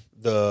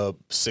the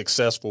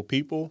successful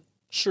people?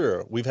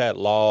 Sure. We've had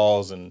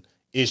laws and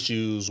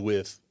issues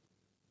with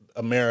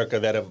America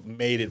that have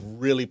made it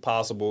really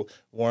possible.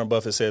 Warren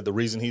Buffett said the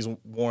reason he's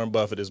Warren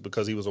Buffett is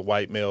because he was a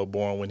white male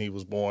born when he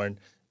was born.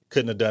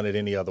 Couldn't have done it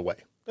any other way.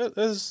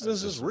 This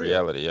is real.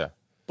 Reality, yeah.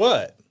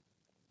 But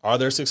are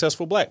there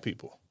successful black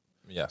people?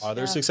 Yes. Are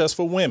there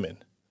successful women?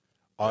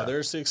 Are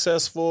there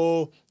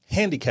successful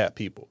handicapped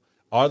people?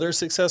 Are there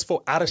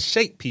successful out of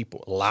shape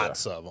people?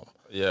 Lots of them.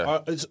 Yeah.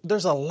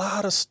 There's a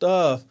lot of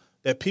stuff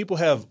that people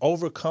have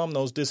overcome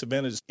those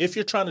disadvantages. If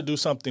you're trying to do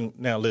something,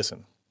 now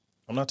listen,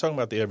 I'm not talking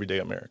about the everyday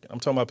American.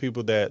 I'm talking about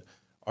people that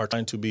are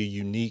trying to be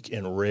unique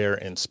and rare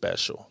and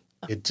special.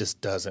 It just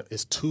doesn't.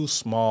 It's too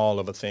small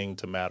of a thing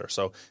to matter.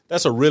 So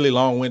that's a really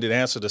long-winded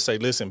answer to say,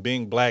 listen,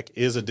 being black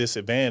is a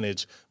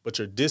disadvantage, but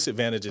your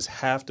disadvantages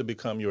have to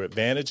become your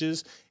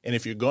advantages. And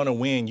if you're going to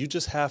win, you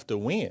just have to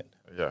win.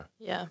 Yeah.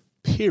 Yeah.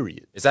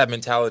 Period. Is that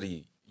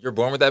mentality, you're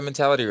born with that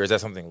mentality, or is that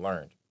something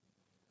learned?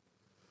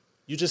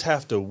 You just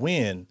have to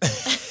win.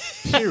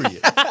 Period.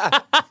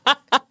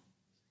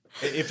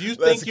 If you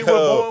think you were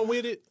born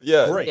with it,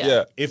 great.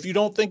 Yeah. If you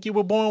don't think you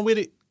were born with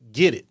it,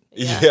 get it.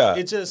 Yeah.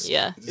 It just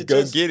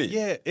Go get it.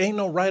 Yeah, ain't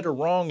no right or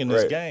wrong in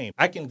this game.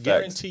 I can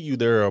guarantee you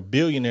there are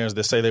billionaires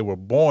that say they were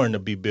born to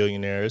be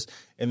billionaires,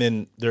 and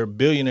then there are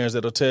billionaires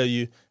that'll tell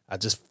you, I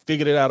just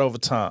figured it out over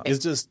time.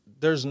 It's just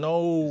there's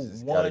no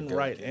one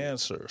right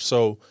answer.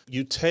 So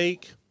you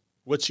take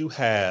what you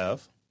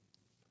have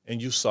and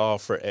you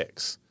solve for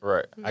X.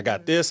 Right. I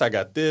got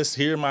this.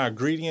 Here are my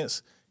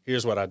ingredients.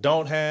 Here's what I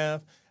don't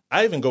have.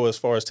 I even go as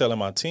far as telling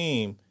my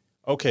team,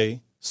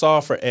 okay,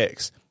 solve for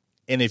X.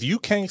 And if you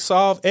can't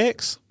solve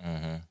X,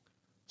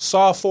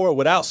 solve for it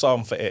without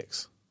solving for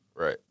X.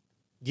 Right.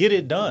 Get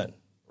it done.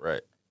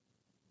 Right.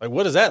 Like,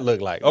 what does that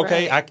look like?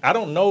 Okay, Right. I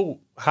don't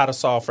know how to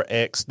solve for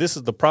X. This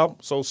is the problem.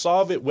 So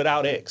solve it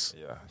without X.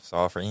 Yeah.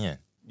 Solve for N.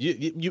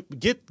 You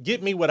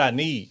get me what I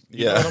need.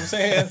 You know Yeah. what I'm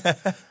saying?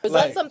 Was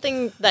that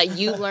something that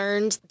you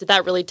learned? Did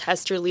that really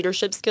test your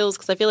leadership skills?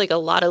 Because I feel like a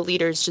lot of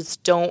leaders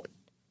just don't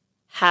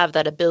have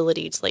that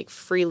ability to like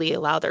freely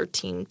allow their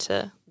team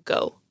to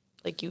go,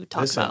 like you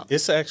talked about.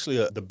 It's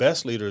actually the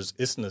best leaders.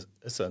 It's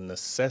a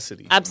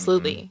necessity.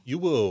 Absolutely. You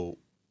will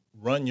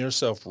run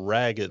yourself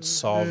ragged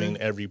solving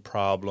every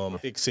problem,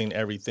 fixing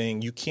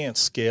everything. You can't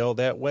scale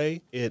that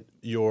way.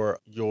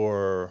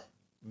 Your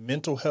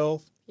mental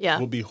health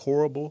will be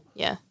horrible.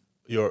 Yeah.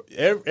 A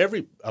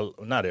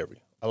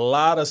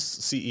lot of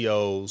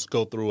CEOs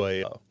go through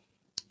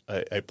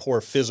a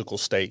poor physical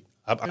state.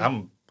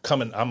 I'm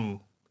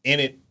in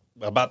it,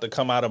 about to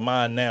come out of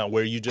mine now,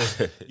 where you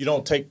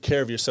don't take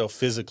care of yourself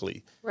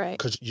physically, Right.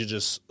 Because you're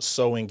just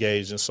so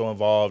engaged and so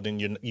involved, and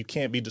you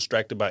can't be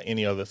distracted by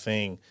any other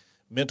thing.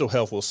 Mental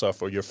health will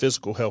suffer. Your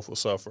physical health will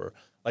suffer.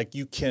 Like,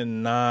 you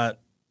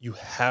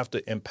have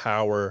to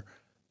empower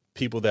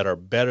people that are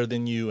better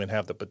than you and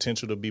have the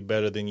potential to be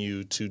better than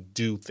you to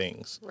do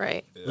things.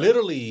 Right. Yeah.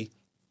 Literally,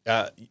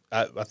 I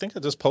think I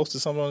just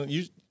posted something on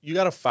you. You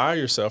got to fire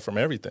yourself from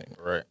everything.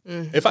 Right.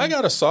 Mm-hmm. If I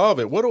got to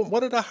solve it, what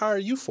did I hire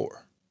you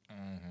for?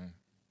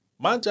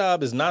 My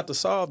job is not to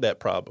solve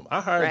that problem.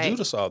 I hired you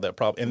to solve that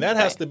problem. And that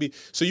has to be,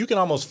 so you can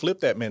almost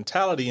flip that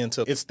mentality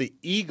into, it's the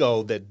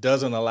ego that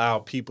doesn't allow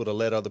people to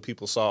let other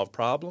people solve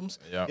problems.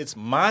 Yep. It's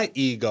my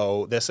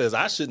ego that says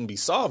I shouldn't be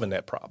solving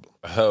that problem.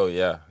 Oh,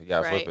 yeah. You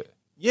got to flip it.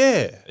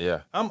 Yeah. Yeah.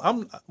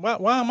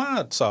 Why am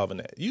I solving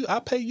that? I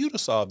pay you to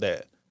solve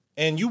that.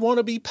 And you want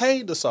to be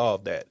paid to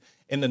solve that.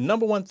 And the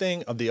number one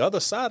thing of the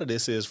other side of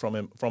this is from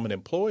an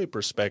employee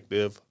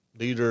perspective,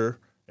 leader,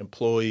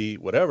 employee,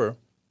 whatever,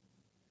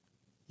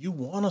 you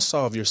want to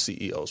solve your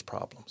CEO's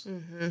problems.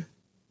 Mm-hmm.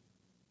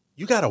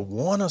 You got to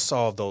want to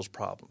solve those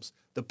problems.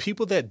 The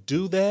people that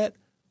do that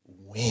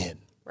win.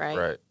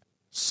 Right.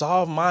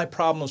 Solve my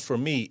problems for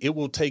me. It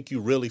will take you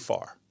really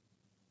far.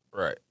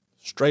 Right.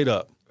 Straight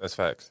up. That's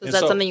facts. So is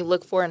that something you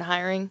look for in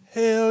hiring?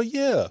 Hell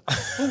yeah.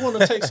 Who want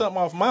to take something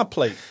off my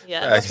plate?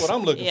 Yeah. That's what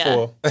I'm looking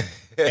for.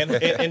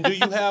 And do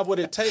you have what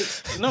it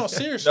takes? No,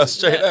 seriously. No,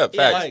 straight up.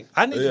 Facts. Like,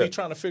 I need to be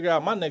trying to figure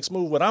out my next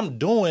move, what I'm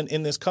doing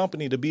in this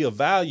company to be of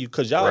value,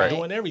 because y'all are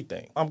doing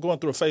everything. I'm going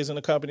through a phase in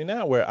the company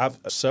now where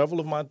several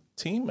of my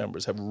team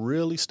members have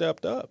really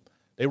stepped up.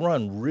 They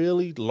run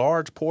really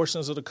large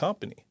portions of the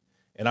company.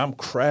 And I'm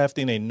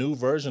crafting a new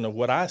version of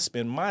what I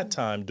spend my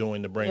time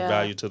doing to bring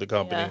value to the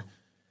company. Yeah.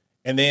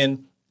 And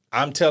then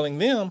I'm telling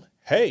them,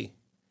 hey,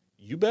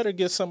 you better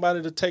get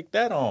somebody to take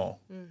that on.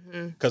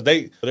 Because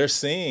they're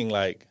seeing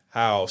like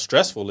how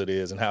stressful it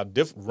is and how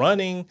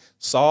running,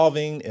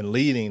 solving, and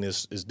leading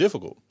is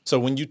difficult. So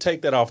when you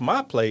take that off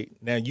my plate,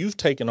 now you've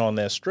taken on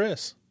that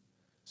stress.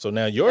 So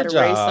now your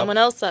job, raise someone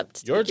else up.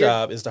 Your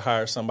job is to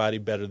hire somebody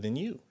better than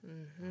you.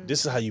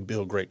 This is how you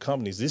build great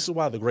companies. This is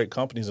why the great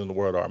companies in the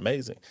world are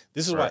amazing.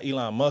 This is why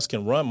Elon Musk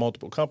can run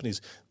multiple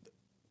companies,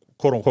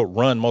 quote unquote,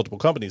 run multiple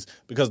companies,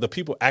 because the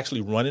people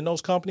actually running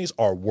those companies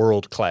are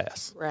world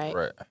class.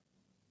 Right.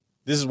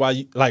 This is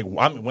why,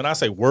 when I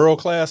say world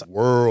class.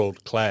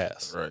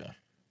 Right.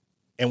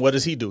 And what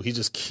does he do? He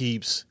just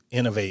keeps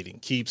innovating,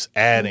 keeps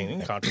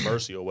adding,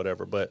 controversy or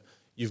whatever. But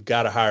you've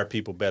got to hire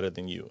people better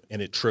than you,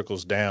 and it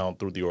trickles down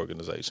through the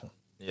organization.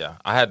 Yeah,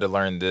 I had to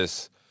learn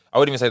this. I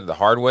wouldn't even say the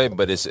hard way,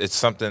 but it's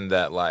something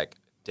that like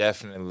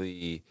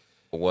definitely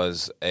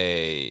was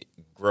a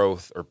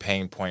growth or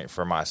pain point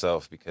for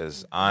myself,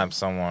 because I'm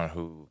someone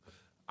who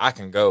I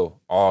can go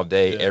all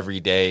day, every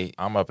day.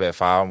 I'm up at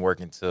 5, I'm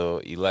working till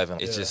 11.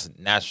 It's just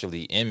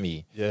naturally in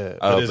me. Yeah,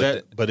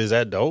 but is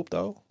that dope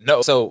though?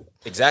 No, so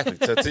exactly.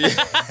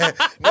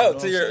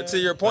 To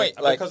your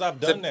point, like, because I've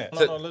done that.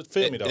 Let's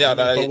feel me though.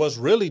 But what's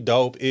really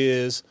dope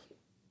is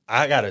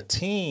I got a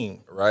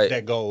team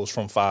that goes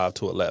from 5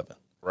 to 11.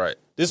 Right.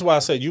 This is why I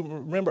said, you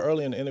remember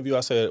early in the interview,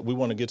 I said we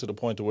want to get to the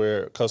point to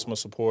where customer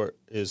support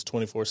is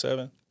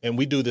 24/7. And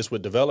we do this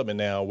with development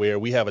now, where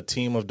we have a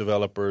team of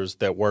developers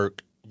that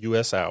work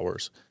U.S.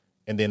 hours,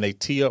 and then they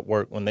tee up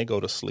work when they go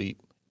to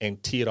sleep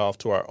and tee it off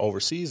to our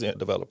overseas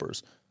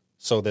developers,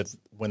 so that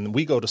when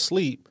we go to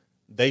sleep,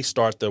 they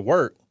start their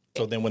work.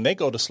 So then when they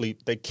go to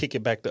sleep, they kick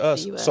it back to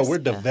us. So we're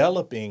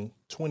developing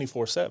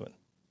 24/7.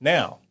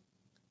 Now,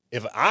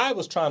 if I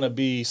was trying to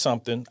be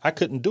something, I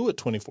couldn't do it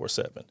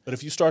 24/7. But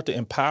if you start to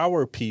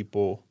empower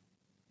people,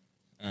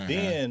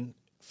 then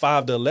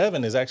 5 to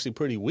 11 is actually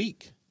pretty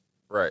weak.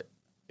 Right.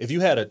 If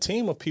you had a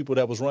team of people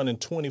that was running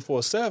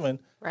 24/7,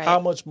 how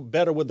much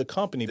better would the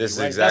company be? This is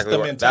exactly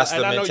that's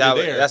the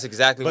mentality. That's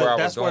exactly where I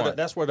was going.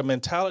 That's where the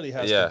mentality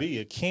has to be.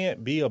 It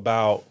can't be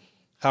about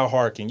how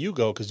hard can you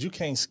go, because you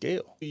can't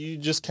scale. You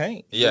just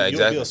can't. Yeah,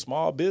 You'll be a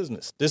small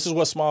business. This is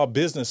what small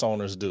business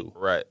owners do.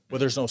 Right. But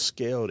there's no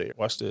scale there.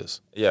 Watch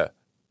this. Yeah.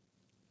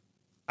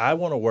 I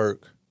want to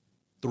work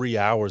 3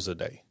 hours a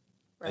day.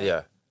 Right.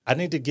 Yeah. I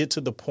need to get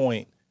to the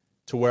point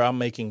to where I'm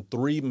making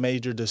 3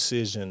 major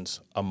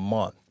decisions a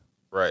month.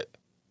 Right.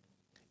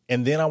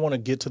 And then I want to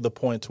get to the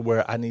point to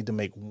where I need to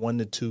make 1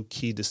 to 2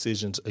 key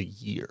decisions a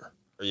year.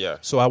 Yeah.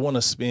 So I want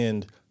to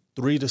spend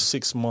 3 to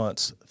 6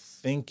 months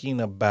thinking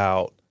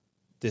about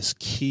this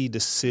key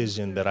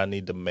decision that I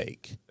need to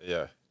make.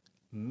 Yeah.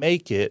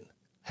 Make it,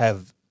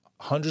 have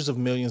hundreds of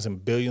millions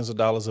and billions of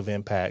dollars of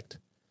impact,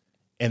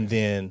 and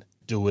then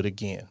do it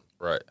again.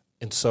 Right.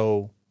 And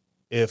so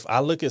if I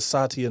look at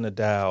Satya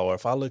Nadella, or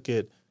if I look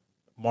at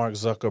Mark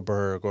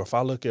Zuckerberg, or if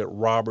I look at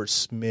Robert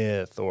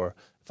Smith, or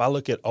if I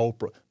look at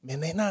Oprah, man,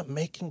 they're not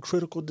making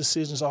critical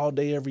decisions all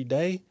day, every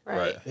day.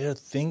 Right. They're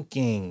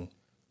thinking,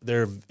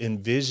 they're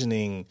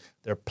envisioning,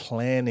 they're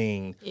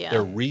planning,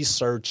 they're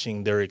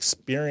researching, they're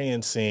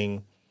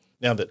experiencing.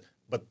 Now but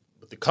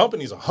the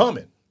companies are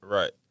humming.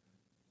 Right.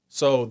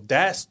 So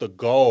that's the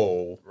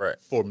goal Right.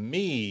 for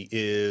me,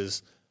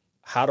 is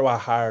how do I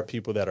hire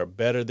people that are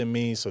better than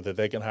me so that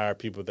they can hire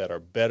people that are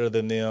better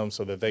than them,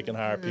 so that they can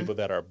hire people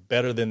that are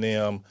better than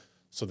them,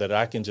 so that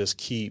I can just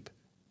keep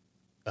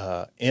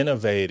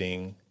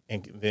innovating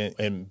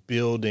and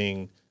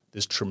building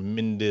this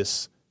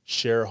tremendous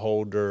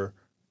shareholder,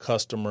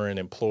 customer, and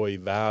employee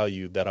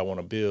value that I want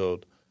to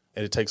build.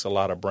 And it takes a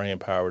lot of brain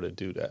power to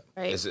do that.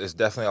 Right. It's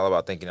definitely all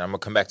about thinking. I'm going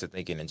to come back to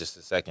thinking in just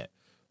a second.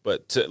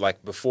 But to,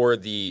 like, before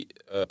the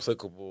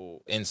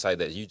applicable insight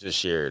that you just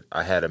shared,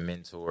 I had a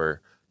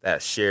mentor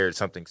that shared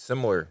something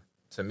similar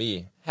to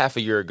me half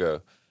a year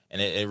ago.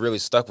 And it really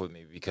stuck with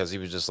me because he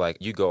was just like,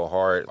 you go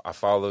hard, I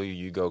follow you,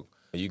 you go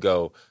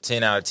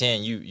 10 out of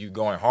 10, you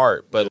going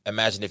hard. But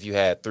imagine if you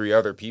had 3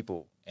 other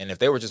people, and if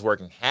they were just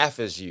working half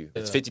as you,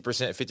 it's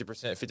 50%,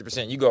 50%,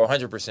 50%, you go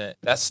 100%,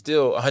 that's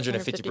still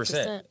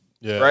 150%.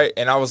 Yeah. Right?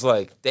 And I was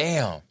like,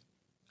 damn,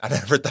 I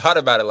never thought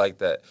about it like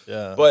that.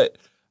 Yeah. But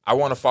I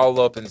want to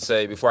follow up and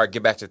say, before I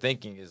get back to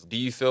thinking, is do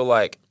you feel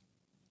like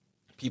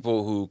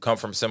people who come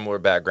from similar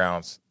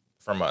backgrounds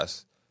from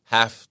us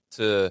have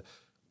to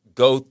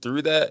go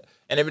through that?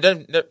 And if it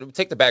doesn't,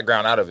 take the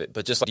background out of it,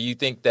 but just, do you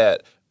think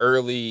that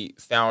early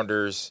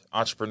founders,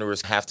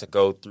 entrepreneurs have to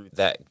go through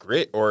that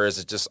grit, or is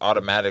it just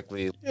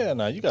automatically? Yeah,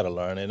 no, you got to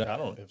learn it.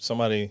 If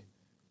somebody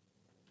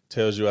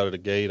tells you out of the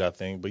gate, I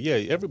think, but yeah,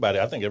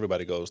 I think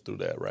everybody goes through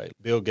that, right?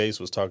 Bill Gates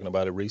was talking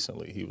about it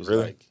recently. He was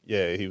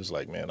he was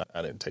like, man,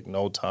 I didn't take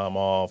no time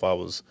off. I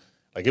was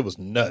like, it was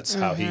nuts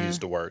how he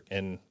used to work.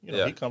 And,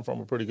 he come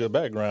from a pretty good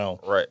background.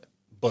 Right.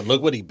 But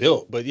look what he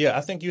built. But yeah,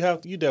 I think you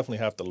definitely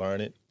have to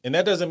learn it. And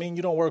that doesn't mean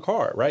you don't work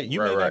hard, right? You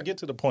may not get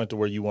to the point to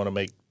where you want to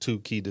make 2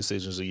 key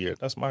decisions a year.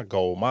 That's my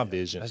goal, my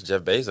vision. That's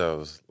Jeff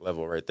Bezos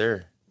level right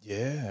there.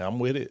 Yeah, I'm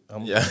with it.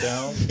 I'm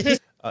down.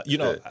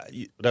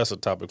 That's a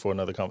topic for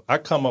another conversation. I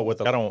come up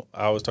with, I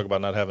always talk about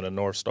not having a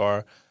North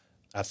Star.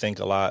 I think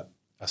a lot.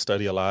 I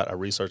study a lot. I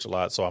research a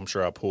lot. So I'm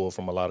sure I pull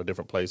from a lot of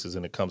different places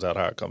and it comes out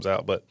how it comes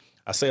out. But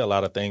I say a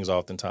lot of things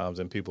oftentimes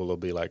and people will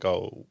be like,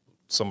 oh,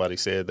 somebody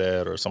said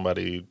that, or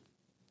somebody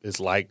is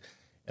like,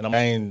 and I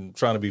ain't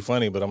trying to be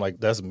funny, but I'm like,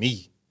 that's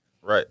me.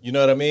 Right. You know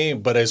what I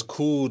mean? But it's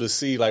cool to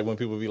see, like, when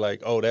people be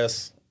like,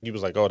 he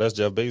was like, oh, that's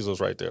Jeff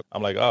Bezos right there.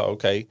 I'm like, oh,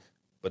 okay.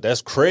 But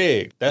that's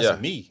Craig. That's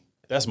me.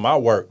 That's my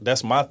work.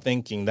 That's my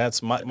thinking.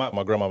 That's my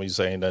grandmama used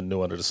to say, ain't nothing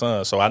new under the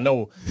sun. So I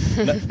know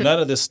none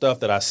of this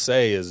stuff that I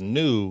say is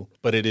new,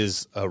 but it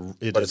is genuine.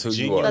 That's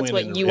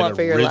what you want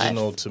for your life.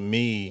 Original to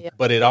me. Yeah.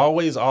 But it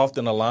always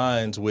often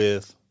aligns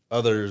with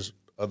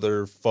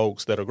other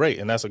folks that are great,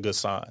 and that's a good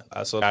sign.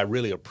 So I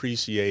really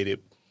appreciate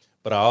it,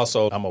 but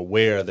I'm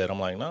aware that I'm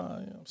like, nah,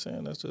 you know what I'm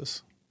saying,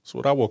 that's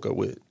what I woke up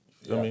with.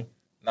 You know what I mean?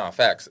 No,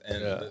 facts.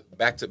 And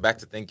back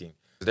to thinking.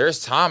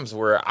 There's times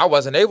where I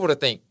wasn't able to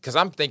think because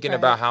I'm thinking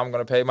about how I'm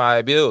going to pay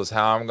my bills,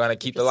 how I'm going to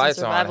keep the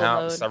lights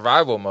on,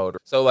 survival mode.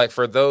 So, like,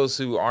 for those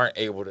who aren't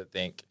able to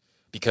think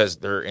because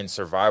they're in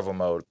survival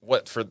mode,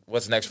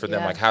 what's next for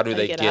them? Like, how do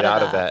they get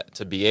out of that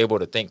to be able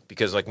to think?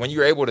 Because, like, when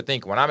you're able to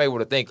think, when I'm able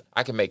to think,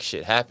 I can make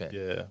shit happen.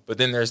 Yeah. But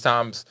then there's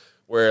times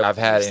where I've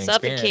had an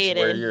experience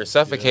where you're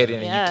suffocated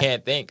and you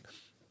can't think.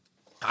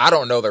 I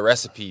don't know the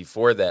recipe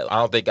for that. I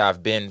don't think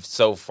I've been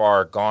so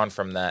far gone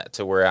from that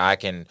to where I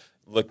can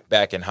look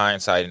back in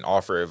hindsight and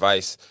offer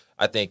advice.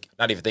 I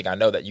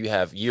know that you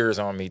have years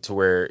on me to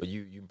where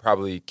you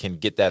probably can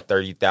get that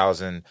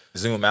 30,000,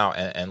 zoom out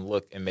and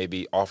look and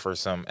maybe offer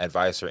some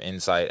advice or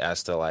insight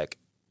as to, like,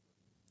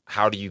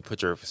 how do you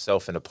put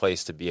yourself in a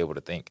place to be able to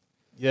think?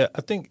 Yeah,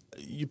 I think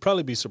you'd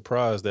probably be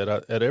surprised that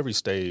at every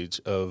stage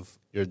of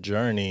your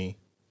journey,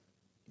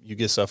 you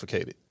get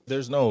suffocated.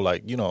 There's no,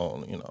 like,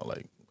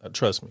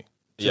 trust me.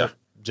 Jeff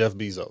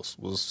Bezos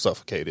was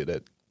suffocated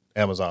at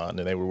Amazon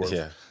and they were working.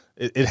 Yeah.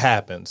 It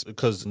happens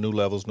because new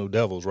levels, new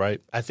devils, right?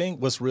 I think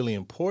what's really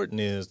important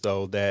is,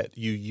 though, that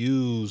you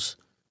use,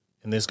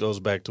 and this goes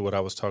back to what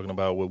I was talking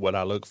about with what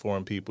I look for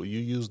in people, you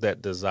use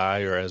that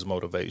desire as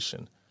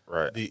motivation.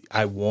 Right.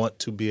 I want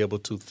to be able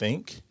to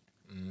think.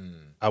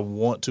 I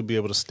want to be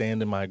able to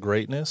stand in my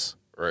greatness.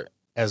 Right.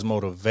 As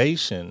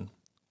motivation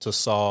to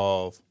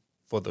solve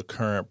for the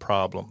current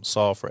problem,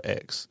 solve for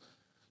X.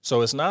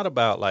 So it's not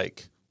about,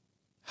 like,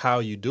 how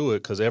you do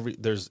it, because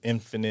there's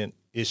infinite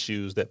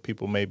issues that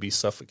people may be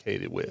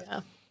suffocated with. Yeah.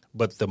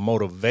 But the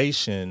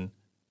motivation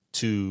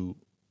to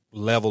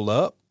level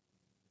up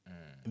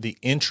the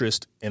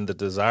interest and the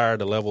desire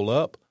to level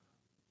up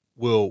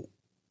will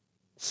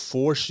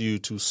force you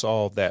to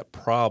solve that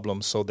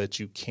problem so that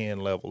you can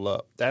level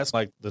up. That's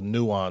like the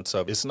nuance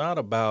of it. It's not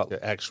about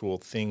the actual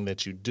thing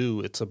that you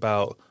do. It's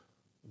about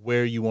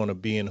where you want to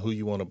be and who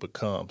you want to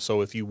become.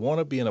 So if you want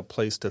to be in a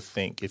place to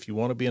think,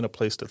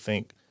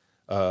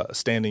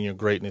 stand in your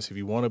greatness, if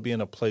you want to be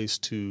in a place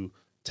to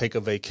take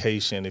a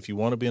vacation, if you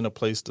want to be in a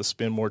place to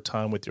spend more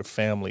time with your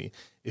family,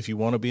 if you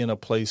want to be in a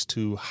place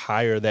to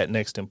hire that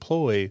next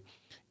employee,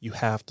 you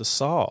have to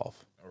solve.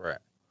 Right.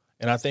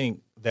 And I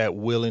think that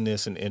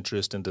willingness and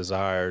interest and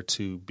desire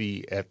to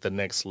be at the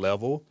next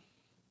level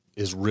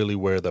is really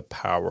where the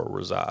power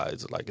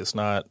resides. Like it's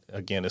not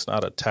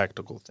a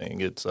tactical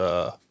thing. It's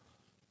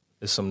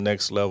some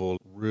next level,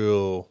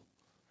 real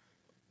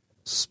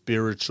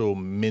spiritual,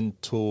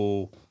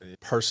 mental,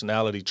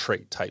 personality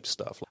trait type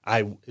stuff.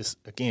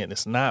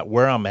 It's not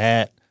where I'm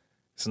at.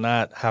 It's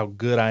not how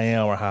good I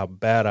am or how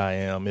bad I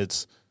am.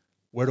 It's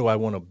where do I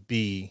want to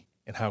be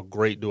and how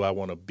great do I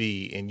want to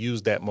be, and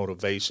use that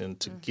motivation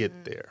to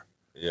get there.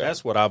 Yeah.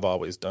 That's what I've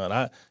always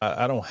done.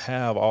 I don't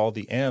have all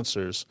the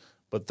answers,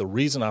 but the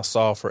reason I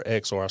solve for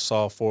X or I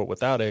solve for it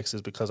without X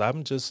is because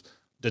I'm just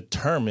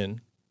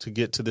determined to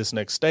get to this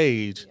next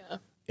stage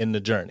in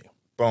the journey.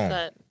 Boom.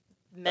 That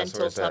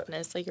mental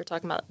toughness like you're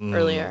talking about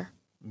earlier.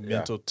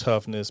 Mental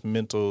toughness,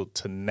 mental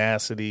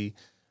tenacity,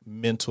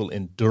 mental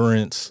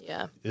endurance.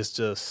 Yeah. It's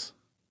just,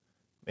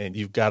 man,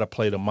 you've got to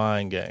play the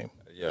mind game.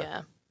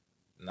 Yeah.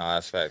 No,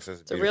 that's facts.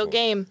 It's a real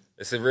game.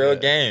 It's a real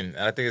game. And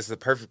I think it's the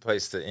perfect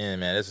place to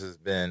end, man. This has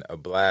been a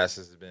blast.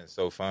 This has been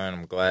so fun.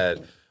 I'm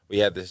glad we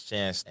had this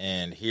chance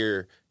and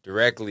hear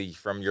directly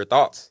from your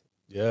thoughts.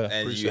 Yeah.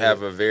 And you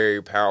have a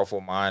very powerful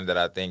mind that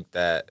I think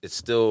that it's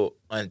still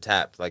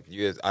untapped. Like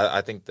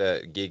I think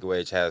that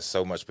GigWage has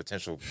so much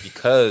potential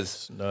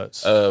because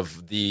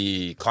of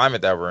the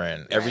climate that we're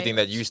in. Right. Everything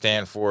that you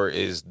stand for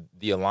is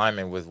the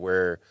alignment with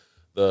where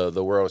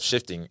the world's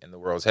shifting and the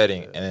world's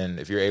heading. Yeah. And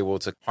if you're able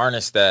to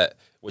harness that,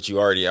 which you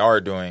already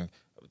are doing,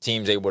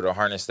 teams able to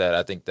harness that,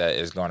 I think that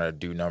is going to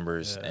do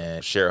numbers. Yeah.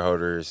 And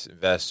shareholders,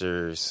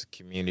 investors,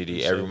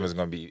 community, everyone's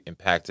going to be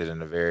impacted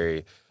in a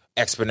very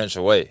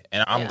exponential way.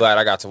 And I'm glad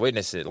I got to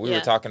witness it. We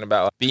were talking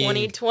about being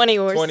 2020.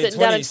 We're sitting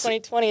down in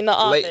 2020 in the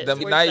office. Late the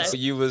nights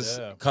you was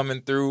coming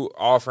through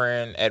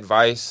offering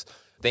advice,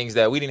 things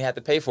that we didn't have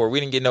to pay for. We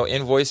didn't get no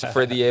invoice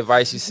for the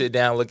advice. You sit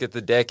down, look at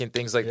the deck and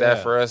things like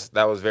that for us.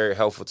 That was very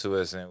helpful to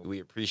us, and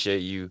we appreciate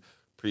you.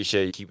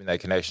 Appreciate you keeping that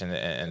connection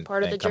and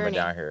part of the coming journey.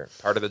 Down here.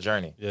 Part of the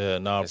journey. Yeah,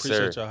 no, I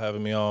appreciate y'all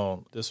having me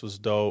on. This was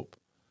dope.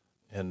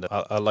 And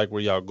I like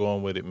where y'all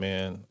going with it,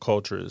 man.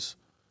 Culture is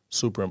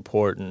super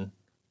important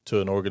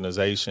to an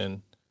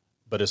organization,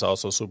 but it's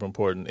also super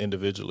important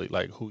individually,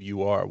 like who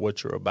you are,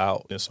 what you're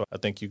about. And so I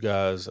think you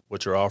guys,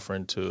 what you're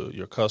offering to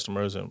your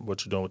customers and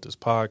what you're doing with this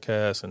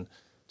podcast and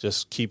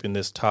just keeping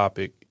this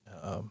topic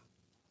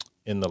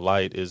in the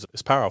light is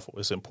powerful.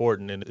 It's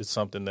important, and it's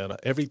something that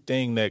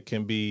everything that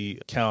can be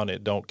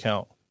counted don't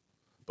count,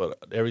 but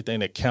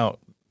everything that can't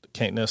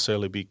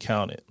necessarily be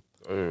counted.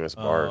 Ooh, that's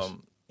bars.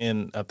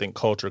 And I think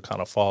culture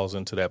kind of falls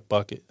into that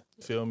bucket.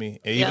 Feel me?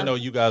 And even though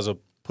you guys are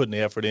putting the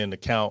effort in to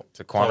count,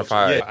 to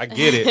quantify, yeah, I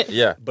get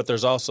it. But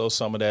there's also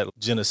some of that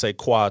je ne sais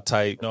quoi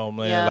type. You know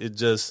what I'm saying? It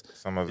just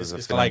some of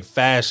it's like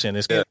fashion.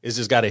 It's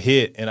just got to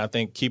hit, and I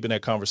think keeping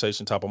that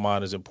conversation top of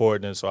mind is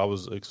important. And so I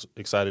was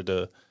excited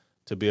to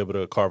be able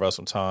to carve out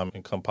some time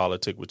and come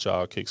politic with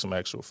y'all, kick some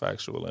actual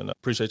factual, and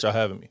appreciate y'all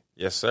having me.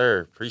 Yes,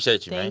 sir.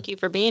 Appreciate you, man. Thank you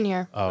for being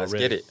here. Let's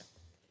get it.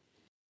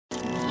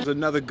 It was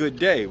another good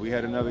day. We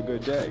had another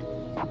good day.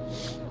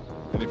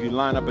 And if you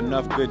line up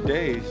enough good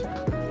days,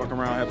 fuck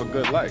around, have a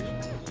good life.